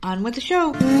On with the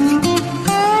show.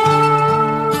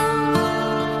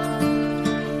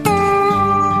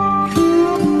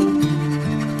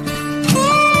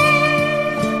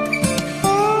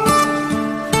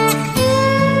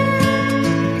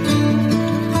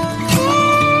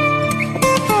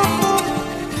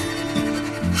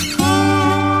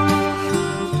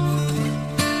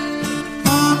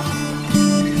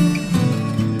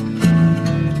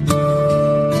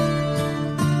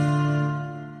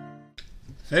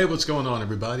 Hey, what's going on,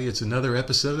 everybody? It's another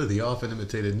episode of the often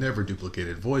imitated, never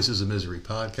duplicated Voices of Misery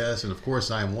podcast, and of course,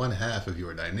 I am one half of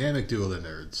your dynamic duo of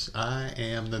nerds. I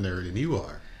am the nerd, and you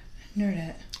are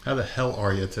Nerdette. How the hell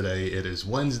are you today? It is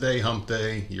Wednesday, hump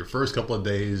day. Your first couple of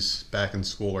days back in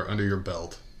school are under your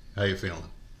belt. How you feeling?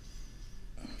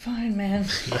 Fine, man.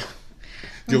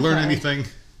 Do you learn anything?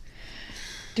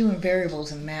 Doing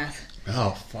variables in math.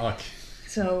 Oh, fuck.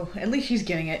 So, at least she's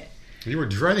getting it. You were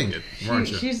dreading it, weren't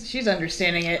you? She's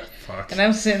understanding it. Fuck. And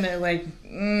I'm sitting there like,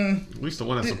 At least the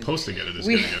one that's supposed to get it is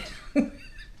getting it.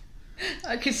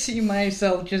 I could see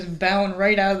myself just bowing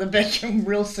right out of the bedroom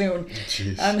real soon.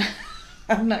 Jeez.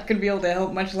 I'm not going to be able to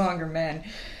help much longer, man.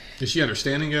 Is she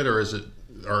understanding it, or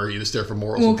are you just there for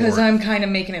moral support? support? Well, because I'm kind of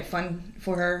making it fun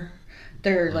for her.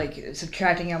 They're like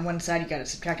subtracting on one side, you got to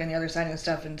subtract on the other side and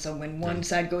stuff. And so when one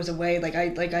side goes away,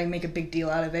 I make a big deal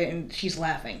out of it, and she's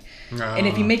laughing. And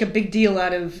if you make a big deal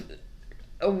out of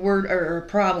a word or a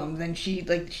problem, then she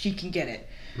can get it.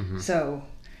 Mm-hmm. So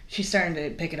she's starting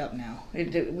to pick it up now.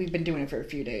 We've been doing it for a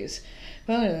few days,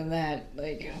 but other than that,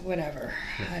 whatever.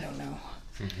 I don't know.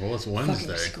 Well, it's Wednesday.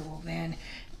 Fucking school, man.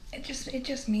 It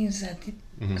just means that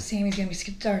Sammy's gonna be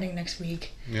starting next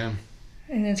week. Yeah.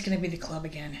 And then it's going to be the club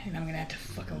again. And I'm going to have to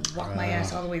fucking walk my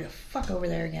ass all the way the fuck over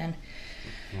there again.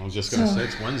 I was just going to say,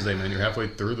 it's Wednesday, man. You're halfway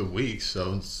through the week.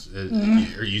 So, are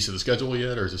you used to the schedule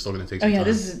yet? Or is it still going to take some time?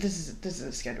 This is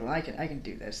the schedule. I can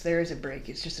do this. There is a break.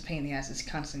 It's just a pain in the ass. It's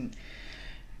constant.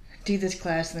 Do this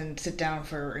class, and then sit down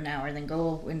for an hour, and then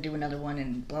go and do another one,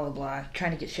 and blah, blah, blah.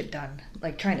 Trying to get shit done.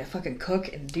 Like, trying to fucking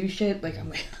cook and do shit. Like, I'm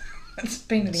like, that's a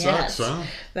pain in the ass. Huh?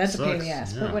 That's a pain in the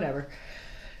ass. Yeah. But whatever.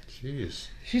 Jeez.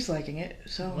 She's liking it,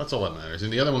 so... Well, that's all that matters.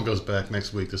 And the other one goes back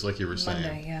next week, just like you were saying.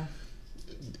 Monday, yeah.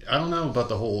 I don't know about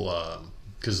the whole...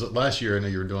 Because last year, I know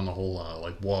you were doing the whole,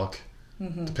 walk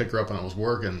to pick her up, and I was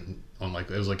working on, it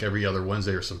was every other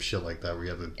Wednesday or some shit like that, where you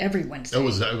had to... Every Wednesday. It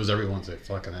was every Wednesday.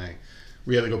 Fucking A.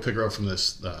 We had to go pick her up from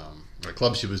this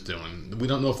club she was doing. We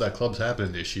don't know if that club's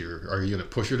happening this year. Are you going to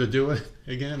push her to do it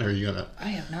again, or are you going to... I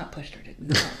have not pushed her to...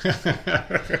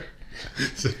 No.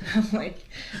 I'm like,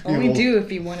 only do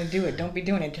if you want to do it. Don't be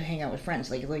doing it to hang out with friends.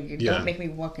 Don't make me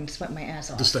walk and sweat my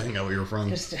ass off. Just to hang out with your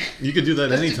friends. You could do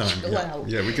that anytime.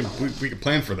 Yeah, we can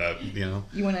plan for that. You know.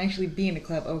 You want to actually be in the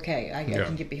club? Okay, I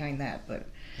can get behind that. But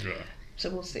yeah. So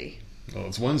we'll see. Well,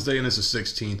 it's Wednesday and it's the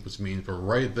 16th, which means we're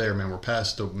right there, man. We're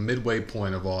past the midway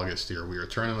point of August here. We are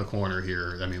turning the corner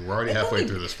here. I mean, we're already halfway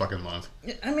through this fucking month.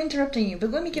 I'm interrupting you,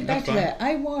 but let me get back to that.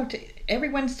 I walked every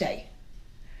Wednesday.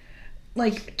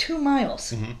 2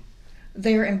 miles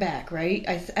there and back, right?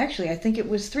 I think it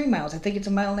was 3 miles. I think it's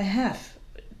 1.5 miles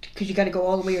because you got to go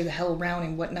all the way or the hell around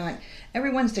and whatnot.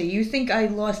 Every Wednesday. You think I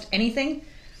lost anything?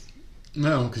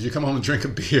 No, because you come home and drink a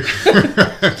beer.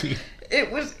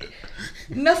 It was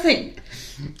nothing.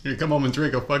 You come home and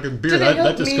drink a fucking beer.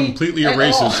 That just completely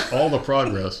erases all the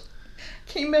progress.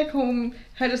 Came back home,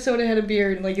 had a soda, had a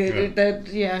beer,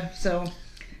 and so...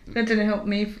 That didn't help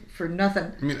me for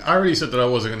nothing. I mean, I already said that I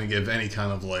wasn't going to give any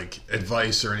kind of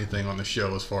advice or anything on the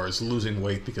show as far as losing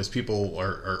weight because people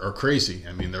are crazy.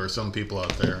 I mean, there are some people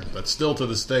out there that still to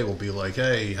this day will be like,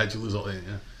 "Hey, how'd you lose all?"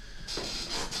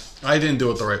 I didn't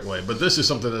do it the right way, but this is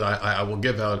something that I will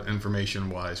give out information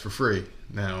wise for free.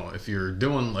 Now, if you're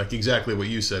doing exactly what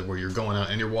you said, where you're going out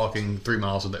and you're walking 3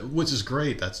 miles a day, which is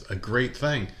great, that's a great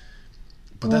thing.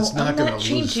 But that's not going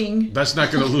to lose. That's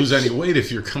not going to lose any weight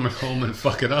if you're coming home and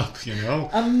fucking up, you know.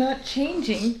 I'm not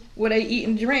changing what I eat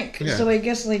and drink, so I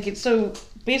guess it's so.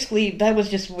 Basically, that was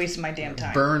just wasting my damn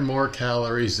time. Burn more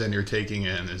calories than you're taking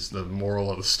in is the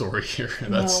moral of the story here.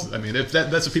 That's, I mean, if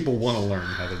that's what people want to learn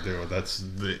how to do. That's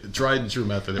the tried and true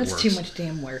method. That's it works. Too much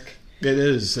damn work. It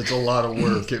is. It's a lot of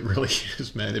work. It really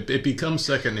is, man. It becomes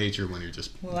second nature when you're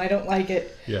just. Well, I don't like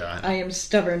it. Yeah, I am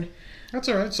stubborn. That's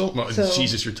all right. So,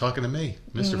 Jesus, you're talking to me,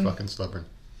 Mr. Fucking Stubborn.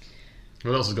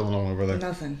 What else is going on over there?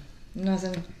 Nothing.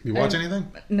 You watch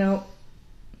anything? No.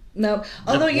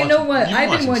 Although you know what,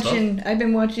 I've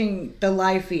been watching the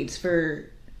live feeds for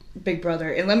Big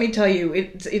Brother, and let me tell you,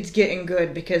 it's getting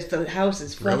good because the house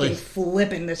is fucking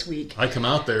flipping this week. I come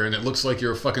out there and it looks like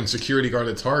you're a fucking security guard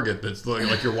at Target. That's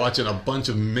like you're watching a bunch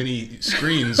of mini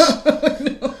screens.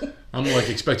 No. I'm like,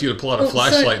 expect you to pull out a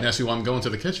flashlight and ask me why I'm going to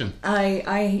the kitchen.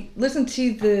 I listen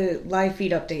to the live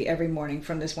feed update every morning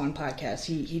from this one podcast.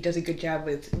 He does a good job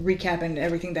with recapping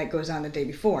everything that goes on the day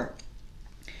before.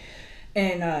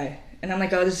 And I'm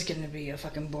like, oh, this is going to be a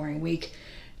fucking boring week.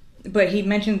 But he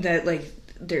mentioned that, like,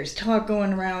 there's talk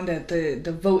going around that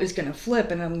the vote is going to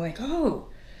flip. And I'm like, oh.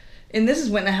 And this is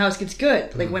when the house gets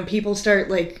good. Like, when people start,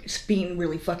 like, being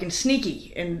really fucking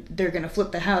sneaky. And they're going to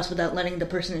flip the house without letting the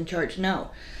person in charge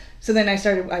know. So then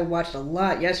I watched a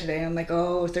lot yesterday, and I'm like,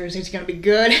 oh, Thursday's going to be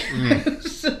good.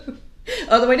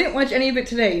 Although I didn't watch any of it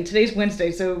today. Today's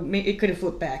Wednesday, so it could have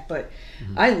flipped back. But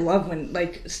I love when,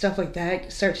 like, stuff like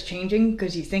that starts changing,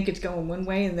 because you think it's going one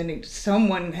way, and then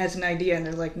someone has an idea, and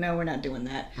they're like, no, we're not doing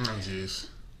that. Oh, jeez.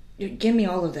 Give me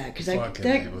all of that, because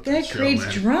that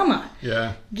creates drama.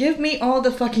 Yeah. Give me all the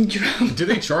fucking drama. Do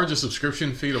they charge a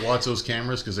subscription fee to watch those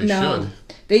cameras? Because they should.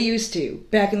 They used to.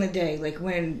 Back in the day, like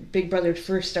when Big Brother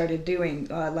first started doing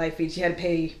live feeds, you had to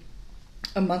pay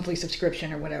a monthly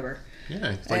subscription or whatever.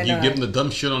 Yeah, it's like you give them the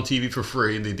dumb shit on TV for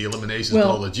free, the eliminations and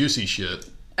all the juicy shit.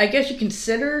 I guess you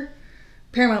consider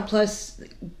Paramount Plus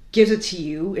gives it to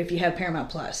you if you have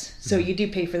Paramount Plus. So you do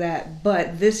pay for that.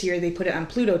 But this year they put it on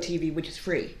Pluto TV, which is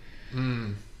free.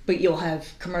 But you'll have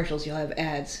commercials, you'll have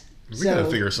ads. We gotta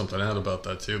figure something out about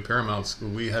that too. Paramount's,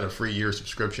 we had a free year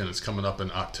subscription. It's coming up in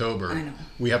October. I know.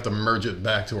 We have to merge it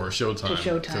back to our Showtime.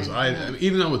 Because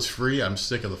even though it's free, I'm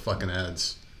sick of the fucking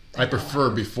ads. I prefer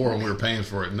before when we were paying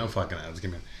for it. No fucking ads.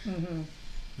 Give me.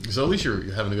 So at least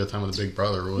you're having a good time with the Big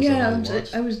Brother.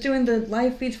 I was doing the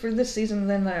live feeds for this season.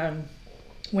 And then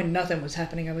when nothing was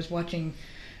happening, I was watching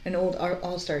an old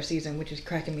All-Star season, which is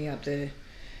cracking me up. The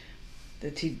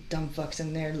two dumb fucks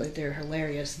in there, like, they're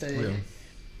hilarious.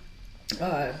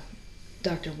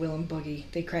 Dr. Will and Boogie,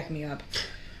 they crack me up.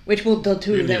 Which the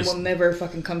two of them will never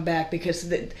fucking come back,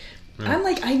 because I'm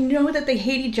like, I know that they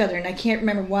hate each other, and I can't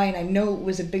remember why, and I know it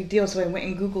was a big deal, so I went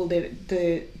and Googled it.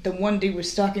 The one dude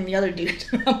was stalking the other dude.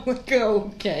 I'm like,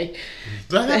 oh, okay.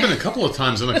 That happened a couple of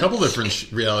times in a couple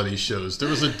different reality shows. There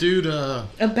was a dude... A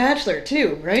Bachelor,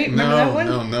 too, right? Remember that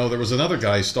one? No. There was another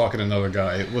guy stalking another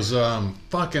guy. It was,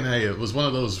 fucking A. It was one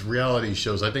of those reality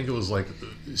shows. I think it was like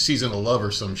Season of Love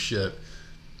or some shit.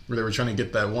 Where they were trying to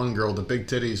get that one girl, the big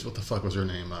titties. What the fuck was her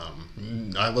name?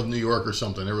 I Love New York or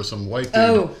something. There was some white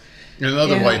dude and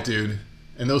another white dude.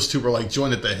 And those two were like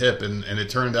joined at the hip. And it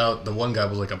turned out the one guy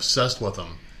was like obsessed with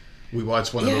him. We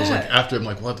watched one of those like after him,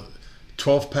 like, what?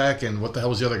 12-pack and what the hell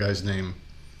was the other guy's name?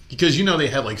 Because they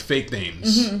had like fake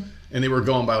names. And they were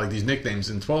going by like these nicknames.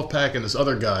 And 12-pack and this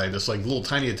other guy, this like little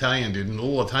tiny Italian dude. And the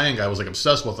little Italian guy was like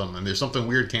obsessed with him. And there's something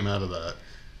weird came out of that.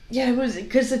 Yeah, it was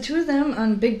because the two of them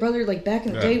on Big Brother, like back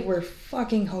in the day, were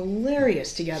fucking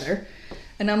hilarious together,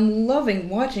 and I'm loving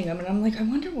watching them. And I'm like, I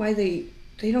wonder why they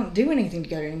don't do anything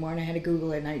together anymore. And I had to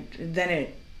Google it, and then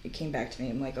it came back to me.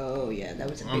 I'm like, oh yeah, that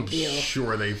was a big deal. I'm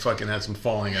sure they fucking had some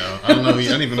falling out. I don't know. I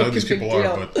don't even know who these people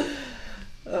are, but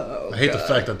I hate the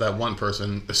fact that one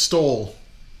person stole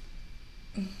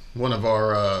one of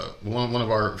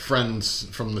our friends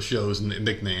from the show's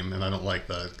nickname, and I don't like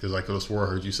that, because I could have swore I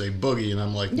heard you say Boogie, and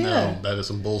I'm like, no, that is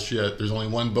some bullshit. There's only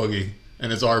one Boogie,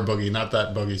 and it's our Boogie, not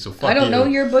that Boogie. So fuck you. I don't know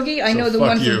your Boogie. I know the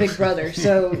one from Big Brother.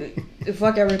 So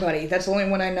fuck everybody. That's the only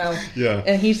one I know. Yeah.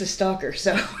 And he's a stalker.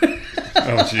 So.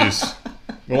 Oh jeez.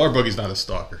 Well, our Boogie's not a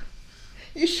stalker.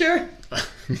 You sure?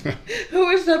 Who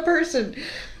is that person?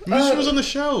 She was on the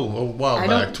show a while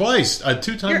back, twice. A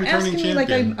 2-time returning champion. You're asking me like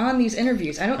I'm on these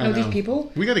interviews. I don't know these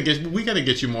people. We gotta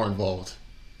get you more involved.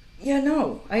 Yeah,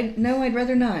 no, I'd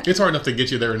rather not. It's hard enough to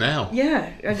get you there now.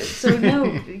 Yeah, so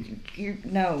no,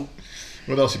 no.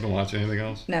 What else you been watching? Anything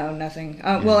else? No, nothing.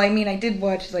 Well, I mean, I did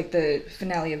watch like the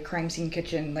finale of Crime Scene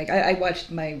Kitchen. Like I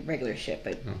watched my regular shit,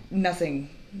 but nothing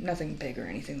big or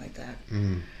anything like that.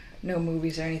 No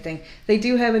movies or anything. They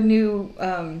do have a new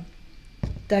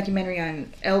documentary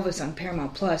on Elvis on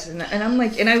Paramount Plus, and I'm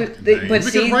like, we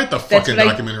can write the fucking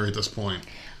documentary at this point.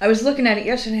 I was looking at it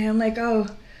yesterday, and I'm like, oh,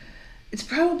 it's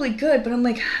probably good, but I'm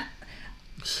like,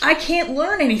 I can't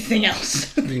learn anything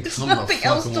else. There's nothing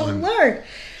else to learn.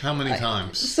 How many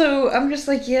times? So I'm just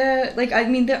like, yeah, like, I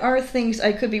mean, there are things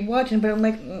I could be watching, but I'm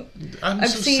like, I'm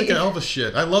so sick of Elvis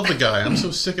shit. I love the guy. I'm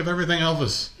so sick of everything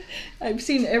Elvis. I've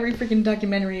seen every freaking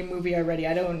documentary and movie already.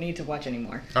 I don't need to watch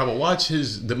anymore. I will watch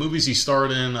the movies he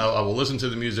starred in. I will listen to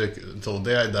the music until the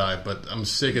day I die. But I'm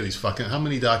sick of these fucking... How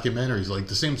many documentaries? Like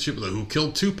the same shit, like Who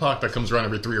Killed Tupac, that comes around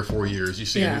every 3 or 4 years. You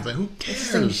see anything? Who cares?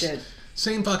 It's the same shit.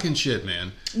 Same fucking shit,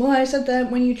 man. Well, I said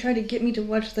that when you tried to get me to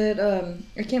watch that...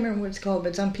 I can't remember what it's called, but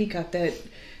it's on Peacock. That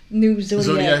new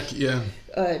Zodiac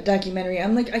documentary.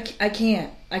 I'm like, I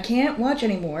can't. I can't watch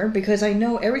anymore because I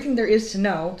know everything there is to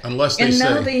know. Unless they we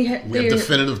have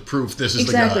definitive proof this is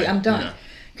the guy. Exactly, I'm done.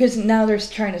 Because now they're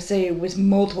trying to say it was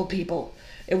multiple people.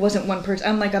 It wasn't one person.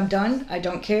 I'm like, I'm done. I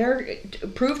don't care.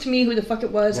 Prove to me who the fuck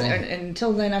it was, and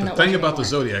until then, I'm not watching. The thing about the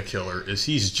Zodiac Killer is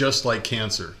he's just like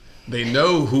cancer. They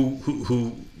know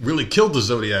who really killed the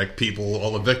Zodiac people,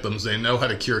 all the victims. They know how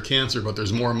to cure cancer, but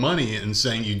there's more money in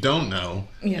saying you don't know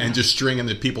and just stringing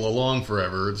the people along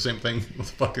forever. The same thing with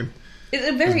fucking... It's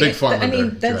a very, Big Pharma. I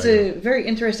mean, that's a very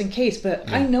interesting case,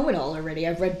 but I know it all already.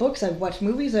 I've read books, I've watched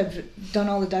movies, I've done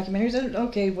all the documentaries.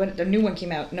 Okay, a new one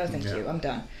came out. No, thank you. I'm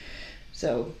done.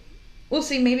 So, we'll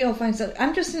see. Maybe I'll find something.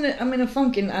 I'm in a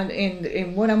funk,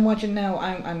 in what I'm watching now.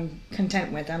 I'm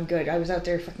content with. I'm good. I was out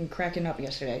there fucking cracking up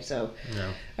yesterday, so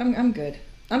I'm good.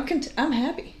 I'm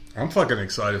happy. I'm fucking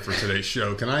excited for today's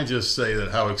show. Can I just say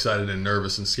that how excited and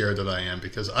nervous and scared that I am?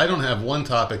 Because I don't have one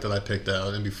topic that I picked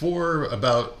out. And before,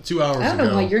 about 2 hours ago... I don't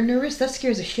know why you're nervous. That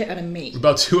scares the shit out of me.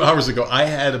 About 2 hours ago, I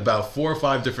had about 4 or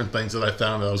 5 different things that I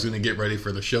found that I was going to get ready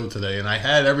for the show today. And I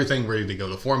had everything ready to go.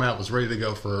 The format was ready to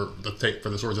go for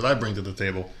the stories that I bring to the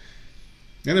table.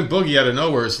 And then Boogie out of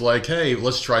nowhere is like, hey,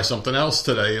 let's try something else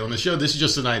today on the show. This is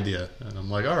just an idea. And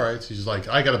I'm like, all right. She's like,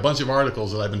 I got a bunch of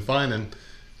articles that I've been finding.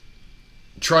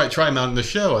 Try them out in the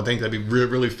show. I think that'd be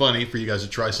really funny for you guys to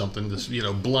try something, just,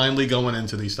 blindly going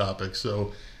into these topics.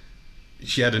 So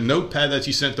she had a notepad that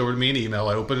she sent over to me in email.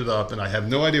 I opened it up, and I have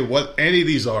no idea what any of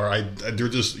these are. They're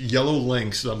just yellow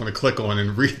links that I'm going to click on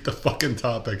and read the fucking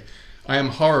topic. I am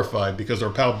horrified because our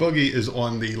pal Boogie is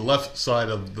on the left side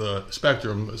of the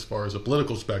spectrum as far as the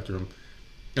political spectrum.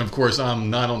 And of course, I'm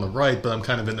not on the right, but I'm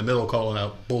kind of in the middle calling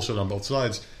out bullshit on both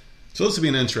sides. So this will be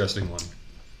an interesting one.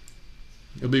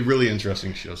 It'll be a really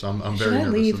interesting show, so I'm very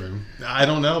nervous. I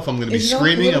don't know if I'm going to be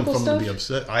screaming, if I'm going to be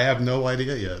upset. I have no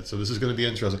idea yet, so this is going to be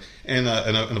interesting. And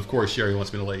of course, Sheri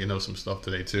wants me to let you know some stuff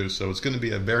today, too, so it's going to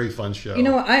be a very fun show. You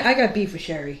know what? I got beef with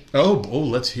Sheri. Oh,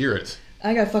 let's hear it.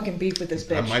 I got fucking beef with this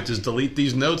bitch. I might just delete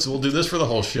these notes, and we'll do this for the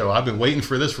whole show. I've been waiting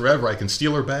for this forever. I can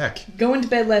steal her back. Going to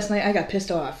bed last night, I got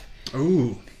pissed off.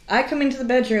 Ooh. I come into the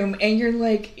bedroom, and you're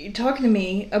talking to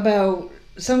me about...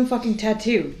 some fucking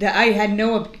tattoo that I had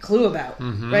no clue about,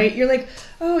 right? You're like,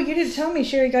 oh, you didn't tell me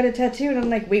Sheri got a tattoo. And I'm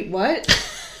like, wait, what?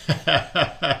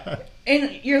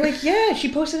 And you're like, yeah,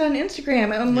 she posted on Instagram.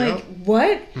 And I'm like,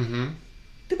 what? Mm-hmm.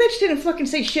 The bitch didn't fucking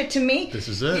say shit to me. This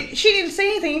is it. She didn't say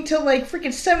anything until like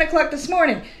freaking 7 o'clock this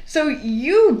morning. So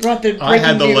you brought the breaking I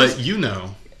had to news. let you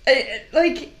know.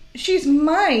 She's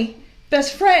my...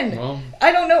 best friend. Well,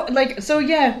 I don't know. So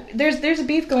yeah, there's a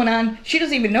beef going on. She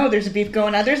doesn't even know there's a beef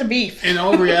going on. There's a beef. In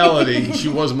all reality, she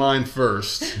was mine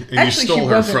first, and actually, you stole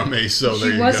her from me. So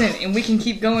there you go. She wasn't, and we can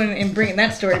keep going and bringing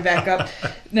that story back up.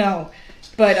 No,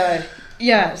 but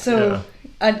yeah. So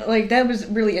that was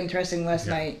really interesting last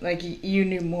night. Like you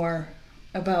knew more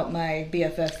about my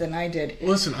BFF than I did.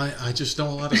 Listen, I just know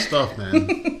a lot of stuff,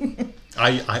 man.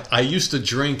 I used to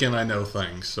drink and I know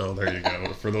things, so there you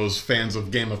go. For those fans of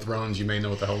Game of Thrones, you may know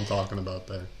what the hell I'm talking about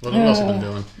there. What else have you been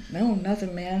doing? No,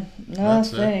 nothing, man.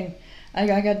 Nothing. I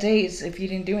got days if you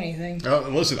didn't do anything. Oh,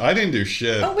 listen, I didn't do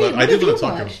shit. Oh, wait, but I did want to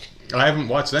talk about. I haven't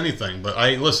watched anything, but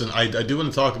I do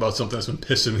want to talk about something that's been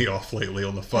pissing me off lately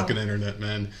on the fucking internet,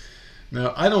 man.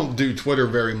 Now, I don't do Twitter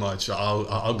very much.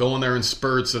 I'll go in there in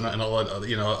spurts and I'll let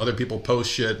other people post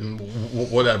shit and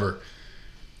whatever.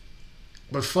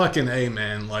 But fucking A,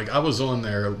 man, I was on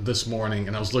there this morning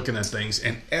and I was looking at things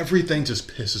and everything just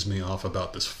pisses me off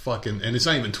about this fucking... And it's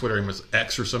not even Twitter, it's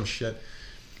X or some shit.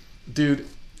 Dude,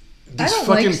 these I don't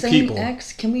fucking like saying people...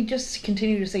 X. Can we just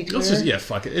continue to say Twitter?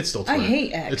 Fuck it. It's still Twitter. I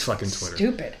hate X. It's fucking Twitter.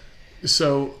 Stupid.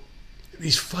 So...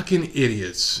 these fucking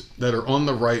idiots that are on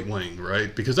the right wing,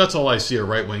 right? Because that's all I see are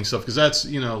right wing stuff. Because that's,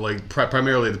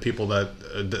 primarily the people that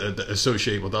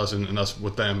associate with us and us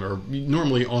with them are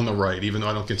normally on the right, even though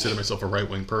I don't consider myself a right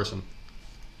wing person.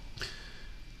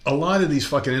 A lot of these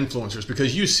fucking influencers,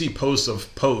 because you see posts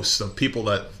of people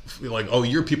that, oh,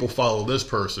 your people follow this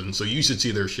person, so you should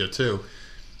see their shit too.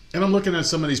 And I'm looking at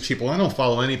some of these people. I don't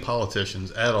follow any politicians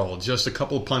at all. Just a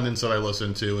couple of pundits that I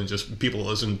listen to and just people that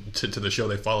listen to the show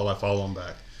I follow them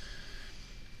back.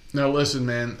 Now listen,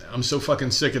 man, I'm so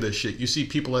fucking sick of this shit. You see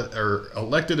people that are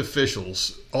elected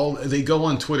officials, they go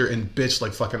on Twitter and bitch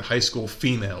like fucking high school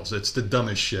females. It's the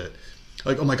dumbest shit.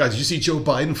 Like, oh my God, did you see Joe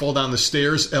Biden fall down the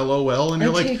stairs? LOL. And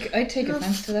I take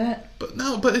offense to that.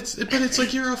 But it's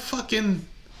like you're a fucking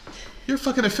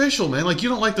official, man. Like, you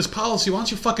don't like this policy. Why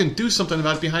don't you fucking do something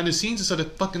about it behind the scenes instead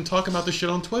of fucking talking about this shit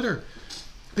on Twitter?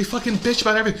 They fucking bitch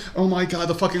about everything. Oh my God,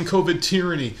 the fucking COVID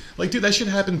tyranny. Like, dude, that shit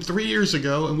happened 3 years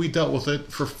ago, and we dealt with it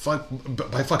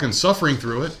by fucking suffering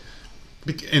through it.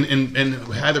 And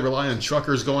had to rely on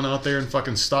truckers going out there and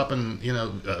fucking stopping,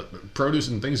 produce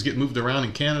and things get moved around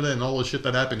in Canada and all the shit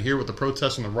that happened here with the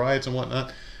protests and the riots and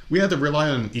whatnot. We had to rely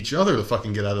on each other to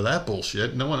fucking get out of that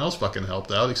bullshit. No one else fucking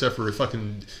helped out except for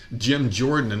fucking Jim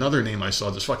Jordan, another name I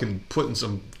saw, just fucking putting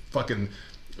some fucking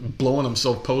blowing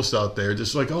himself posts out there,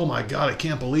 just like, oh my god, I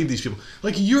can't believe these people.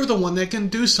 Like, you're the one that can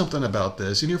do something about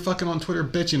this, and you're fucking on Twitter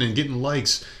bitching and getting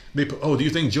likes. They put, do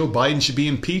you think Joe Biden should be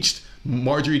impeached?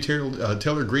 Marjorie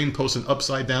Taylor Greene posts an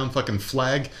upside down fucking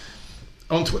flag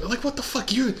on Twitter. Like, what the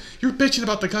fuck? You're bitching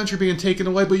about the country being taken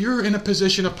away, but you're in a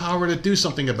position of power to do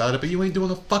something about it, but you ain't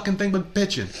doing a fucking thing but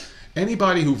bitching.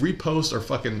 Anybody who reposts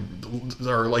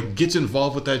or like gets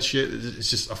involved with that shit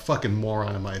is just a fucking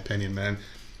moron, in my opinion, man.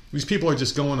 These people are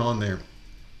just going on there,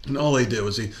 and all they do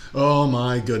is oh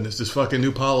my goodness, this fucking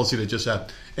new policy that just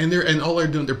happened, and all they're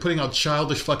doing, they're putting out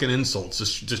childish fucking insults,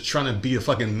 just trying to be a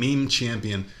fucking meme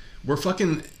champion. We're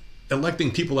fucking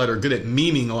electing people that are good at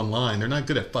memeing online. They're not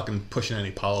good at fucking pushing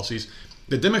any policies.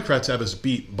 The Democrats have us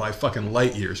beat by fucking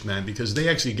light years, man, because they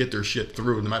actually get their shit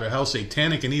through. No matter how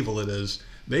satanic and evil it is,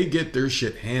 they get their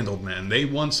shit handled, man. They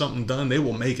want something done, they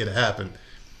will make it happen.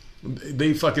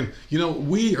 They fucking,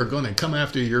 we are going to come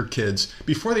after your kids.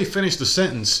 Before they finish the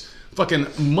sentence, fucking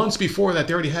months before that,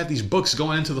 they already had these books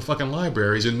going into the fucking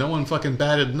libraries, and no one fucking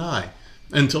batted an eye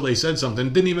until they said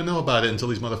something. Didn't even know about it until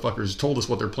these motherfuckers told us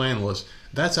what their plan was.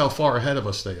 That's how far ahead of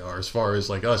us they are, as far as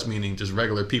like us, meaning just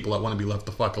regular people that want to be left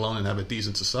the fuck alone and have a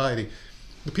decent society.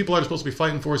 The people that are supposed to be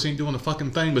fighting for us ain't doing a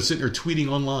fucking thing but sitting there tweeting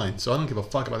online. So I don't give a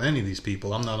fuck about any of these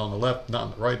people. I'm not on the left, not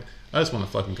on the right. I just want a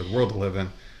fucking good world to live in.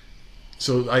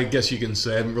 So I guess you can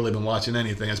say I haven't really been watching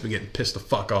anything. I've been getting pissed the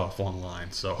fuck off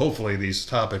online. So hopefully these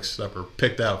topics that were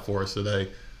picked out for us today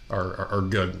are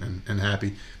good and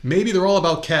happy. Maybe they're all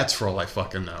about cats for all I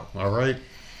fucking know. All right?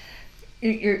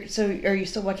 So are you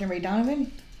still watching Ray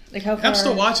Donovan? Like, how far? I'm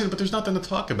still watching it, but there's nothing to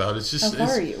talk about. It's just... How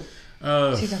far are you?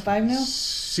 Season 5 now?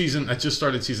 I just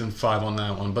started season 5 on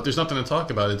that one, but there's nothing to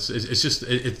talk about. It's just a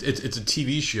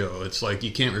TV show. It's like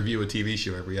you can't review a TV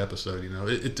show every episode.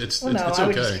 It's okay. I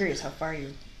was just curious how far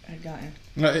you had gotten.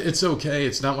 It's okay.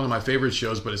 It's not one of my favorite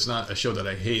shows, but it's not a show that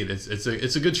I hate. It's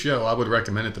a good show. I would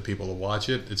recommend it to people to watch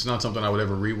it. It's not something I would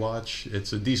ever rewatch.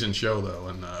 It's a decent show though,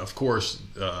 and of course,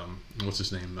 what's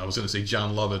his name? I was going to say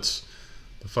John Lovitz.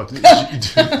 The fuck? John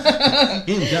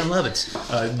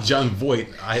Lovitz. John Voight.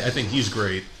 I think he's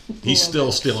great. He's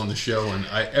still on the show, and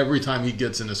every time he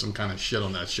gets into some kind of shit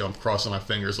on that show, I'm crossing my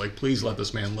fingers like, please let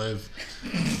this man live.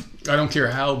 I don't care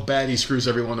how bad he screws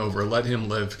everyone over. Let him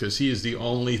live, because he is the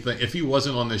only thing. If he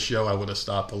wasn't on this show, I would have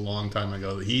stopped a long time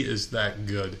ago. He is that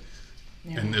good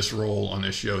in this role on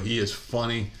this show. He is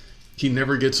funny. He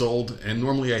never gets old, and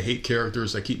normally I hate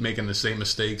characters that keep making the same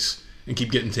mistakes and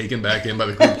keep getting taken back in by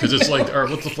the group, because it's like, all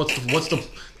right, what's the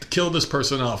kill this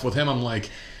person off. With him, I'm like,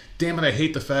 damn it, I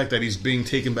hate the fact that he's being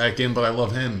taken back in, but I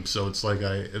love him. So it's like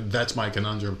that's my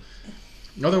conundrum.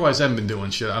 Otherwise, I haven't been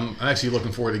doing shit. I'm actually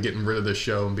looking forward to getting rid of this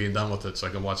show and being done with it, so I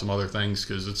can watch some other things,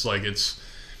 because it's like it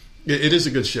is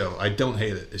a good show. I don't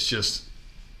hate it. It's just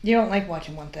you don't like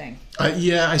watching one thing.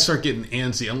 I start getting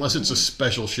antsy unless it's a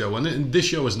special show, and this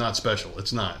show is not special.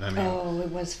 It's not. I mean,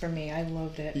 it was for me. I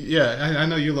loved it. Yeah, I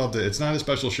know you loved it. It's not a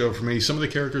special show for me. Some of the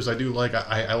characters I do like.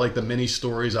 I like the mini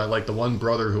stories. I like the one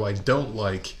brother who I don't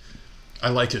like. I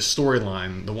like his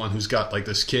storyline. The one who's got like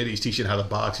this kid. He's teaching how to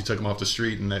box. He took him off the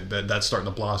street, and that's starting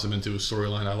to blossom into a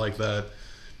storyline. I like that,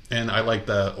 and I like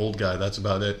the old guy. That's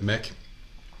about it, Mick.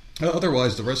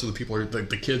 Otherwise, the rest of the people are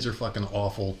the kids are fucking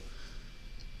awful.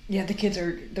 Yeah, the kids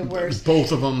are the worst.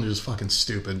 Both of them are just fucking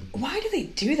stupid. Why do they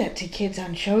do that to kids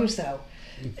on shows, though?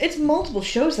 It's multiple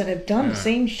shows that have done the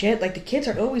same shit. Like, the kids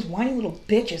are always whiny little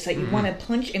bitches that you want to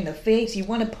punch in the face. You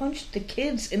want to punch the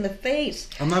kids in the face.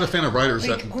 I'm not a fan of writers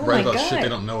that write about shit they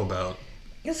don't know about.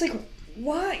 It's like,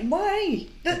 why?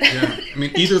 Yeah. I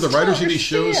mean, either the writers of these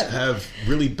shows have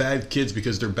really bad kids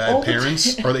because they're bad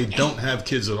parents, or they don't have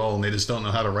kids at all and they just don't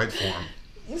know how to write for them.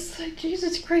 It's like,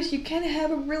 Jesus Christ, you can't have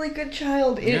a really good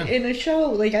child in a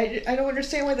show. Like, I don't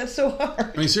understand why that's so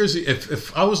hard. I mean, seriously,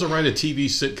 if I was to write a TV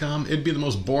sitcom, it'd be the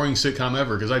most boring sitcom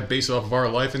ever, because I'd base it off of our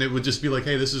life, and it would just be like,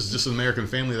 hey, this is just an American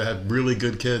family that had really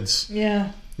good kids.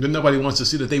 Yeah. Then nobody wants to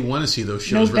see that. They want to see those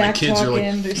shows where the kids are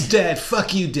like, Dad,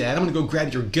 fuck you, Dad. I'm going to go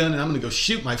grab your gun, and I'm going to go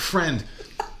shoot my friend.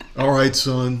 All right,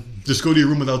 son. Just go to your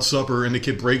room without supper, and the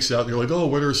kid breaks out, and you're like, oh,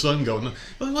 where'd her son go? Like,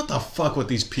 what the fuck with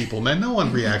these people, man? No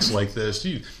one reacts like this.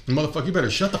 You motherfucker, you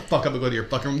better shut the fuck up and go to your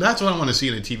fucking room. That's what I want to see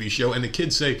in a TV show. And the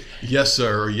kids say, yes,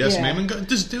 sir, or yes, ma'am, and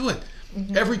just do it.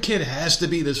 Mm-hmm. Every kid has to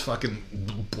be this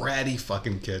fucking bratty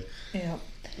fucking kid. Yeah.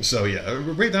 So yeah,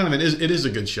 Ray Donovan is a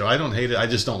good show. I don't hate it. I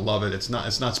just don't love it. It's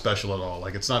not special at all.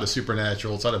 Like it's not a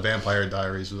Supernatural. It's not a Vampire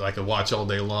Diaries that I could watch all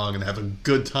day long and have a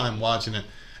good time watching it.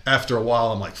 After a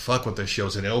while, I'm like, fuck what this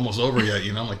show's it almost over yet.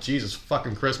 You know, I'm like, Jesus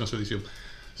fucking Christmas with these people.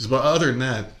 But other than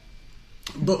that,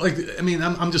 but like, I mean,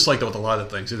 I'm just like that with a lot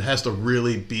of things. It has to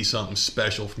really be something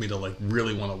special for me to like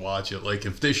really want to watch it. Like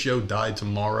if this show died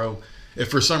tomorrow,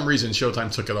 if for some reason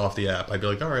Showtime took it off the app, I'd be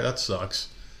like, all right, that sucks.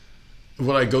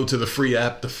 Would I go to the free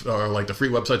app or like the free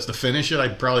websites to finish it?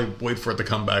 I'd probably wait for it to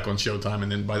come back on Showtime,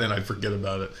 and then by then I'd forget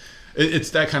about it.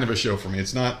 It's that kind of a show for me.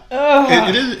 It's not.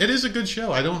 It is a good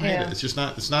show. I don't hate it. It's just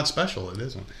not. It's not special. It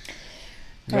isn't.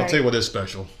 I'll tell you what is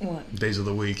special. What? Days of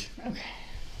the week. Okay.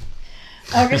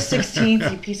 August 16th,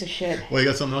 you piece of shit. Well, you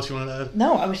got something else you wanted to add?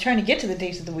 No, I was trying to get to the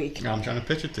days of the week. No, I'm trying to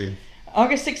pitch it to you.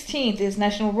 August 16th is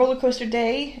National Roller Coaster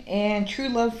Day and True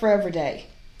Love Forever Day.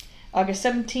 August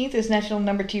 17th is National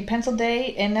Number 2 Pencil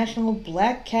Day and National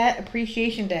Black Cat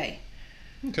Appreciation Day.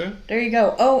 Okay. There you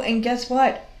go. Oh, and guess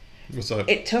what? What's up?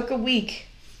 It took a week.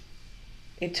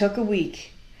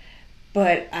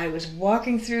 But I was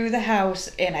walking through the house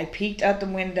and I peeked out the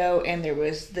window and there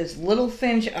was this little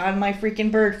finch on my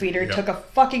freaking bird feeder. It took a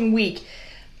fucking week.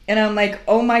 And I'm like,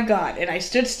 oh my god. And I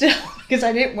stood still because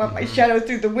I didn't want my shadow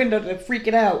through the window to freak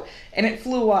it out. And it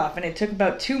flew off. And it took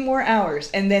about 2 more hours.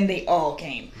 And then they all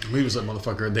came. We was like,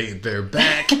 motherfucker, they're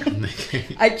back.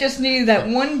 I just needed that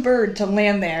one bird to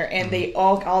land there. And they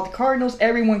all the cardinals,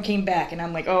 everyone came back. And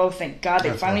I'm like, oh, thank God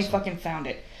they finally fucking found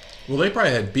it. Well, they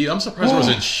probably had beef. I'm surprised there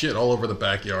wasn't shit all over the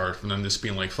backyard from them just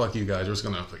being like, fuck you guys, we're just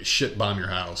going to like, shit bomb your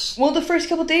house. Well, the first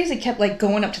couple of days, they kept like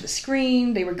going up to the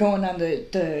screen. They were going on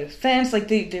the fence. Like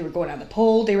they were going on the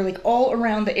pole. They were like all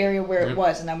around the area where it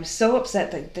was. And I was so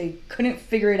upset that they couldn't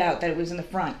figure it out that it was in the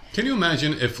front. Can you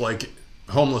imagine if like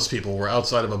homeless people were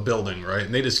outside of a building, right?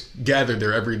 And they just gathered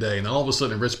there every day. And then all of a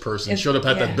sudden a rich person showed up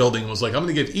at that building and was like, I'm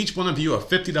going to give each one of you a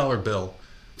 $50 bill.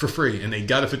 For free, and they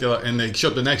got a $50, and they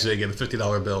showed up the next day, get a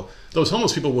 $50 bill. Those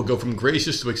homeless people will go from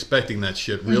gracious to expecting that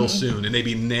shit real soon, and they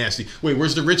be nasty. Wait,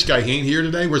 where's the rich guy? He ain't here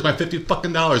today. Where's my $50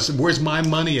 fucking dollars? Where's my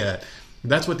money at?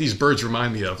 That's what these birds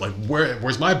remind me of. Like,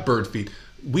 where's my bird feed?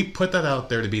 We put that out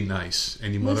there to be nice,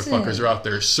 and you motherfuckers are out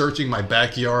there searching my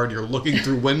backyard. You're looking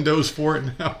through windows for it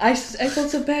now. I felt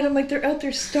so bad. I'm like, they're out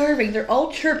there starving. They're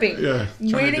all chirping,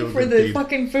 waiting for the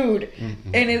fucking food.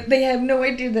 And they have no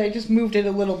idea that I just moved it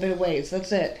a little bit away, so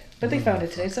that's it. But they found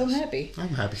it today, so I'm happy. I'm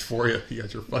happy for you. You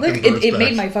got your fucking Look, birds it back.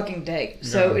 made my fucking day.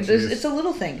 So it's the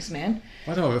little things, man.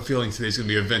 I don't have a feeling today's going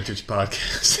to be a vintage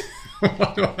podcast.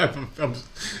 Why do I have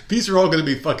these are all going to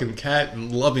be fucking cat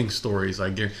and loving stories,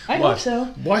 I guarantee. I hope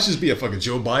so. Watch this be a fucking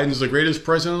Joe Biden's the greatest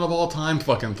president of all time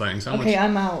fucking things.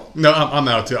 I'm out. No, I'm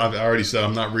out too. I've already said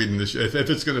I'm not reading this. If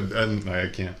it's going to... I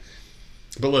can't.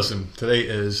 But listen, today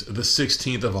is the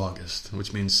 16th of August,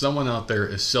 which means someone out there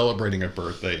is celebrating a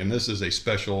birthday, and this is a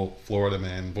special Florida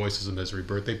Man Voices of Misery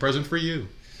birthday present for you.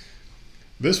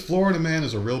 This Florida man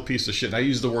is a real piece of shit. And I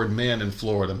use the word man in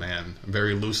Florida man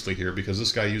very loosely here because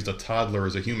this guy used a toddler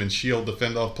as a human shield to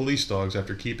fend off police dogs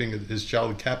after keeping his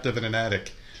child captive in an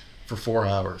attic for 4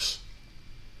 hours.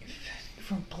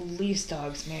 From police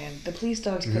dogs, man. The police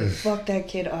dogs could have fucked that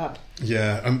kid up.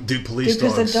 Yeah, dude, police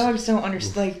dogs. Because the dogs don't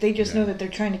understand. Like, they just know that they're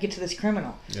trying to get to this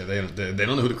criminal. Yeah, they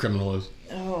don't know who the criminal is.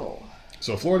 Oh.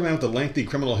 So a Florida man with a lengthy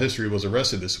criminal history was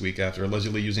arrested this week after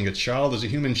allegedly using a child as a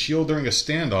human shield during a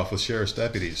standoff with sheriff's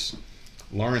deputies.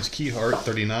 Lawrence Keyhart,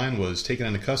 39, was taken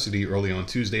into custody early on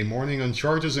Tuesday morning on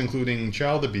charges including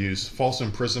child abuse, false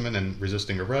imprisonment, and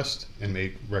resisting arrest, and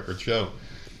made records show.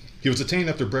 He was detained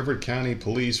after Brevard County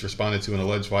Police responded to an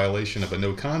alleged violation of a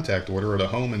no-contact order at a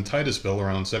home in Titusville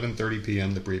around 7:30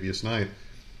 p.m. the previous night.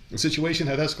 The situation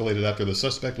had escalated after the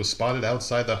suspect was spotted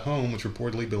outside the home, which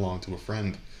reportedly belonged to a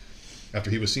friend. After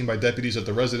he was seen by deputies at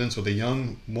the residence with a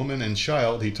young woman and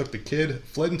child, he took the kid,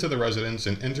 fled into the residence,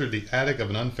 and entered the attic of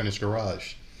an unfinished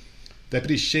garage.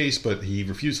 Deputies chased, but he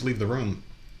refused to leave the room.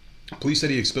 Police said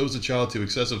he exposed the child to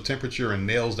excessive temperature and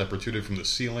nails that protruded from the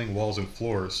ceiling, walls, and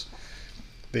floors.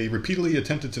 They repeatedly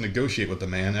attempted to negotiate with the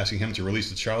man, asking him to release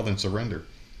the child and surrender.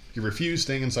 He refused,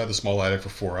 staying inside the small attic for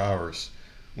 4 hours.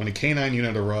 When a canine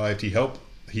unit arrived, he held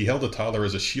the toddler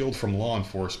as a shield from law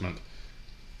enforcement.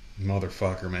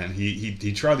 Motherfucker, man.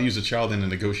 He tried to use the child in a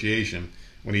negotiation.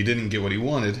 When he didn't get what he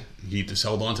wanted, he just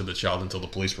held on to the child until the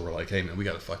police were like, hey, man, we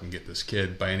got to fucking get this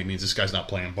kid. By any means, this guy's not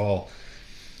playing ball.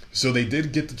 So they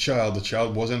did get the child. The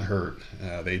child wasn't hurt.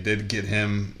 They did get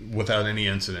him without any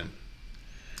incident.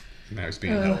 Now he's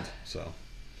being held. So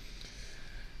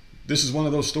this is one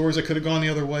of those stories that could have gone the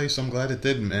other way, so I'm glad it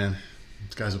didn't, man.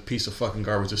 This guy's a piece of fucking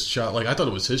garbage. This child, like, I thought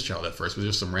it was his child at first, but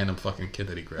just some random fucking kid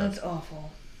that he grabbed. That's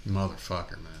awful.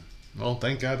 Motherfucker, man. Well,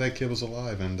 thank God that kid was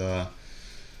alive. And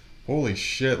holy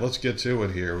shit, let's get to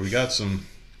it here. We got some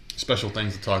special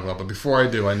things to talk about. But before I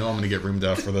do, I know I'm going to get reamed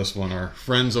out for this one. Our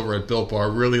friends over at Built Bar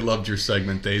really loved your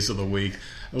segment, Days of the Week.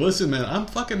 Listen, man, I'm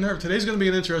fucking nervous. Today's going to be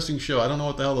an interesting show. I don't know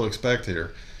what the hell to expect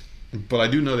here. But I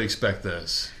do know to expect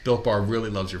this. Built Bar really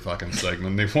loves your fucking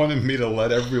segment. They wanted me to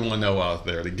let everyone know out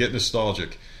there to get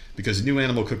nostalgic because the new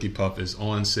Animal Cookie Puff is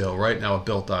on sale right now at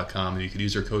Built.com. And you can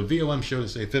use our code VOMSHOW to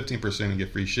save 15% and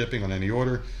get free shipping on any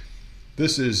order.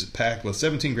 This is packed with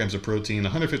 17 grams of protein,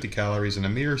 150 calories, and a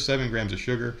mere 7 grams of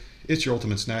sugar. It's your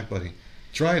ultimate snack buddy.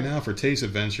 Try it now for taste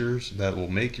adventures that will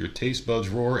make your taste buds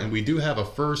roar. And we do have a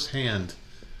first-hand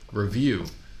review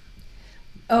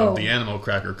of the Animal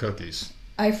Cracker Cookies.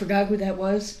 I forgot who that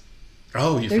was.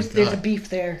 Oh, forgot. There's a beef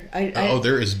there.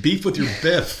 There is beef with your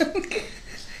biff.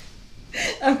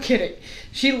 I'm kidding.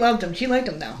 She loved them. She liked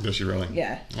them, though. Does she really?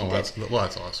 Yeah. That's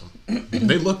awesome.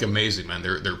 They look amazing, man.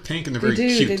 They're pink and they're very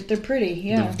cute. They're pretty,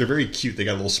 yeah. They're very cute. They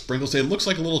got little sprinkles. It looks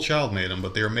like a little child made them,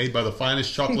 but they are made by the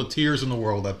finest chocolatiers in the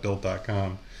world at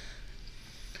Built.com.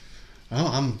 Oh,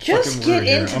 I'm just fucking worried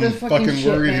here. I'm fucking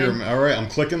worried here. All right, I'm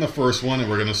clicking the first one, and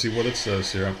we're going to see what it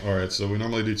says here. All right, so we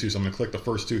normally do two, so I'm going to click the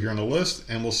first two here on the list,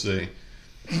 and we'll see.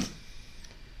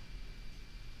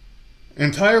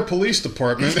 Entire police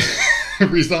department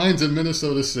resigns in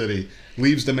Minnesota City.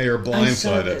 Leaves the mayor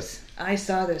blindsided. I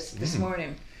saw this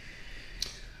morning.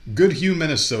 Goodhue,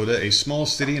 Minnesota, a small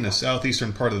city in the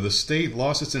southeastern part of the state,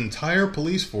 lost its entire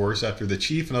police force after the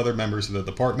chief and other members of the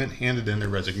department handed in their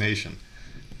resignation.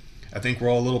 I think we're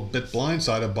all a little bit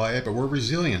blindsided by it, but we're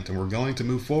resilient and we're going to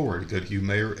move forward, Goodhue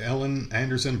Mayor Ellen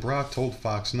Anderson Brock told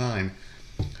Fox 9.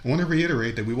 I want to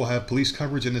reiterate that we will have police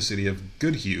coverage in the city of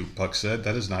Goodhue, Puck said.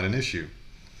 That is not an issue.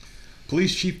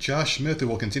 Police Chief Josh Smith, who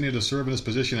will continue to serve in his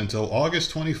position until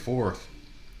August 24th,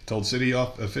 told city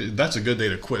officials. That's a good day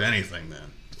to quit anything,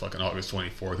 then. Fucking August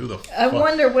 24th. Who the fuck? I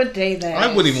wonder what day that is. I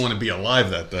wouldn't even want to be alive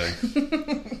that day.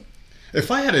 If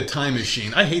I had a time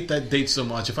machine, I hate that date so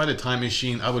much. If I had a time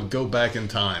machine, I would go back in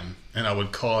time and I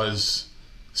would cause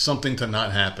something to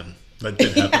not happen that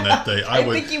did happen that day. I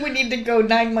think you would need to go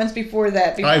 9 months before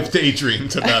that. I've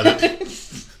daydreamed about it.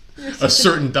 A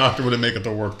certain doctor wouldn't make it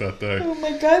to work that day. Oh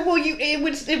my God! Well,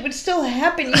 it would still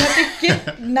happen. You have to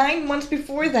get 9 months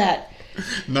before that.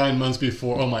 9 months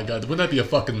before. Oh my God! Wouldn't that be a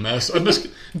fucking mess?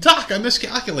 Doc, I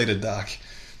miscalculated, Doc.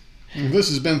 This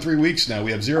has been 3 weeks now.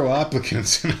 We have 0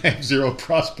 applicants and I have 0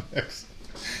 prospects.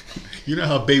 You know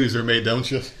how babies are made,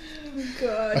 don't you? Oh,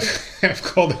 God. I've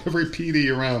called every PD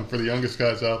around for the youngest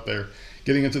guys out there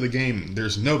getting into the game.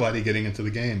 There's nobody getting into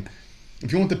the game.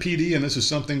 If you want the PD, and this is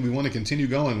something we want to continue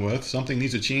going with, something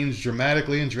needs to change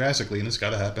dramatically and drastically, and it's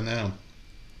got to happen now.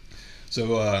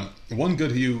 So, one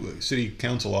Goodhue City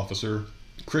Council officer,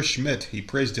 Chris Schmidt, he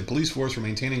praised the police force for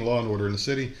maintaining law and order in the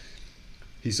city.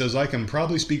 He says, I can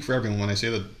probably speak for everyone when I say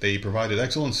that they provided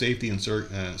excellent safety and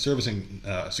servicing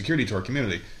security to our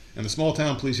community. And the small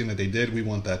town policing that they did, we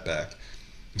want that back.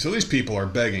 So these people are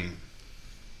begging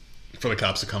for the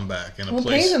cops to come back.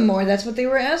 Pay them more. That's what they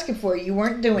were asking for. You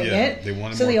weren't doing it. They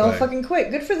wanted so more they all pay. Fucking quit.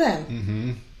 Good for them.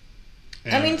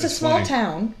 Mm-hmm. I mean, it's a small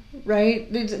town, right?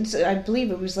 I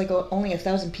believe it was like only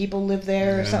 1,000 people live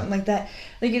there or something like that.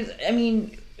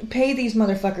 Pay these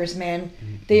motherfuckers, man.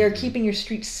 Mm-hmm. They are keeping your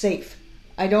streets safe.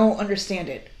 I don't understand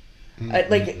it.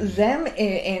 Mm-hmm. Them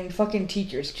and fucking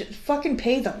teachers, just fucking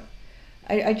pay them.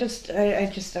 I just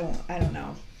don't. I don't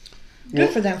know.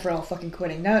 Good for them for all fucking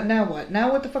quitting. Now what?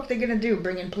 Now what the fuck are they gonna do?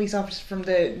 Bring in police officers from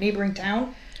the neighboring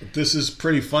town? This is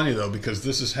pretty funny though, because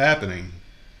this is happening.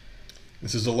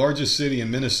 This is the largest city in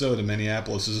Minnesota.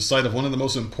 Minneapolis is the site of one of the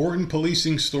most important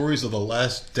policing stories of the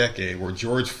last decade, where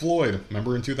George Floyd,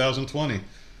 remember in 2020.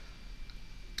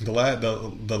 The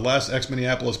last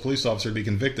ex-Minneapolis police officer to be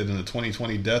convicted in the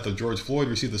 2020 death of George Floyd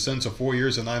received a sentence of 4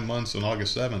 years and 9 months on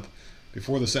August 7th.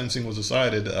 Before the sentencing was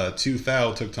decided, Tu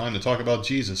Thao took time to talk about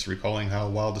Jesus, recalling how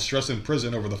while distressed in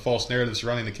prison over the false narrative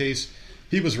surrounding the case,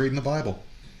 he was reading the Bible.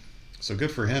 So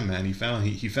good for him, man. He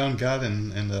found God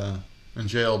in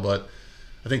jail, but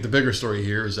I think the bigger story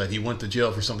here is that he went to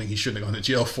jail for something he shouldn't have gone to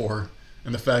jail for.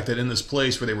 And the fact that in this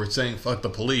place where they were saying fuck the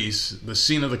police, the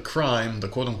scene of the crime, the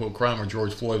quote-unquote crime where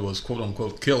George Floyd was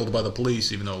quote-unquote killed by the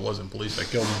police, even though it wasn't police that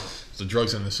killed him, it was the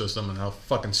drugs in the system, and how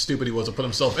fucking stupid he was to put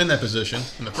himself in that position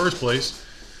in the first place.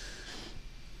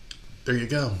 There you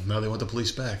go. Now they want the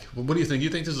police back. Well, what do you think?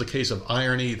 You think this is a case of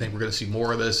irony? You think we're going to see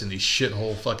more of this in these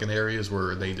shithole fucking areas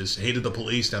where they just hated the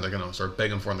police, now they're going to start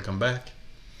begging for them to come back?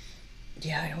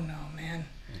 Yeah, I don't know, man.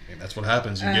 That's what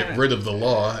happens. You get rid of the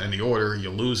law and the order, you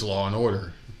lose law and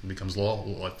order. It becomes law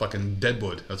like fucking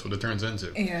Deadwood. That's what it turns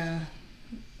into. Yeah.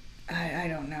 I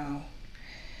don't know.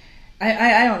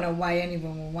 I don't know why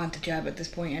anyone will want the job at this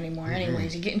point anymore. Mm-hmm.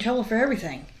 Anyways, you get in trouble for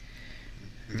everything.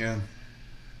 Yeah.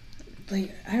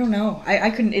 Like, I don't know. I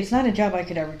couldn't. It's not a job I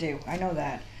could ever do. I know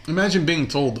that. Imagine being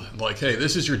told, like, hey,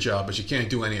 this is your job, but you can't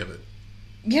do any of it.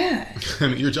 Yeah. I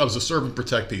mean, your job is to serve and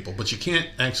protect people, but you can't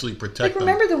actually protect them.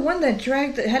 Remember the one that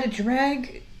had to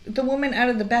drag the woman out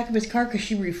of the back of his car because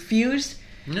she refused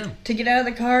to get out of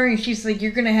the car, and she's like,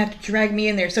 "You're gonna have to drag me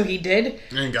in there." So he did,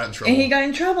 and got in trouble. And he got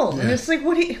in trouble. Yeah. And it's like,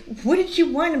 what did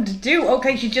you want him to do?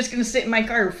 Okay, she's just gonna sit in my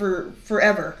car for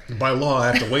forever. By law, I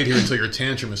have to wait here until your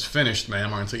tantrum is finished,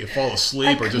 ma'am, or until you fall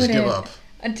asleep, or just give up.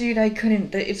 Dude, I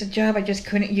couldn't. It's a job I just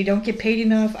couldn't. You don't get paid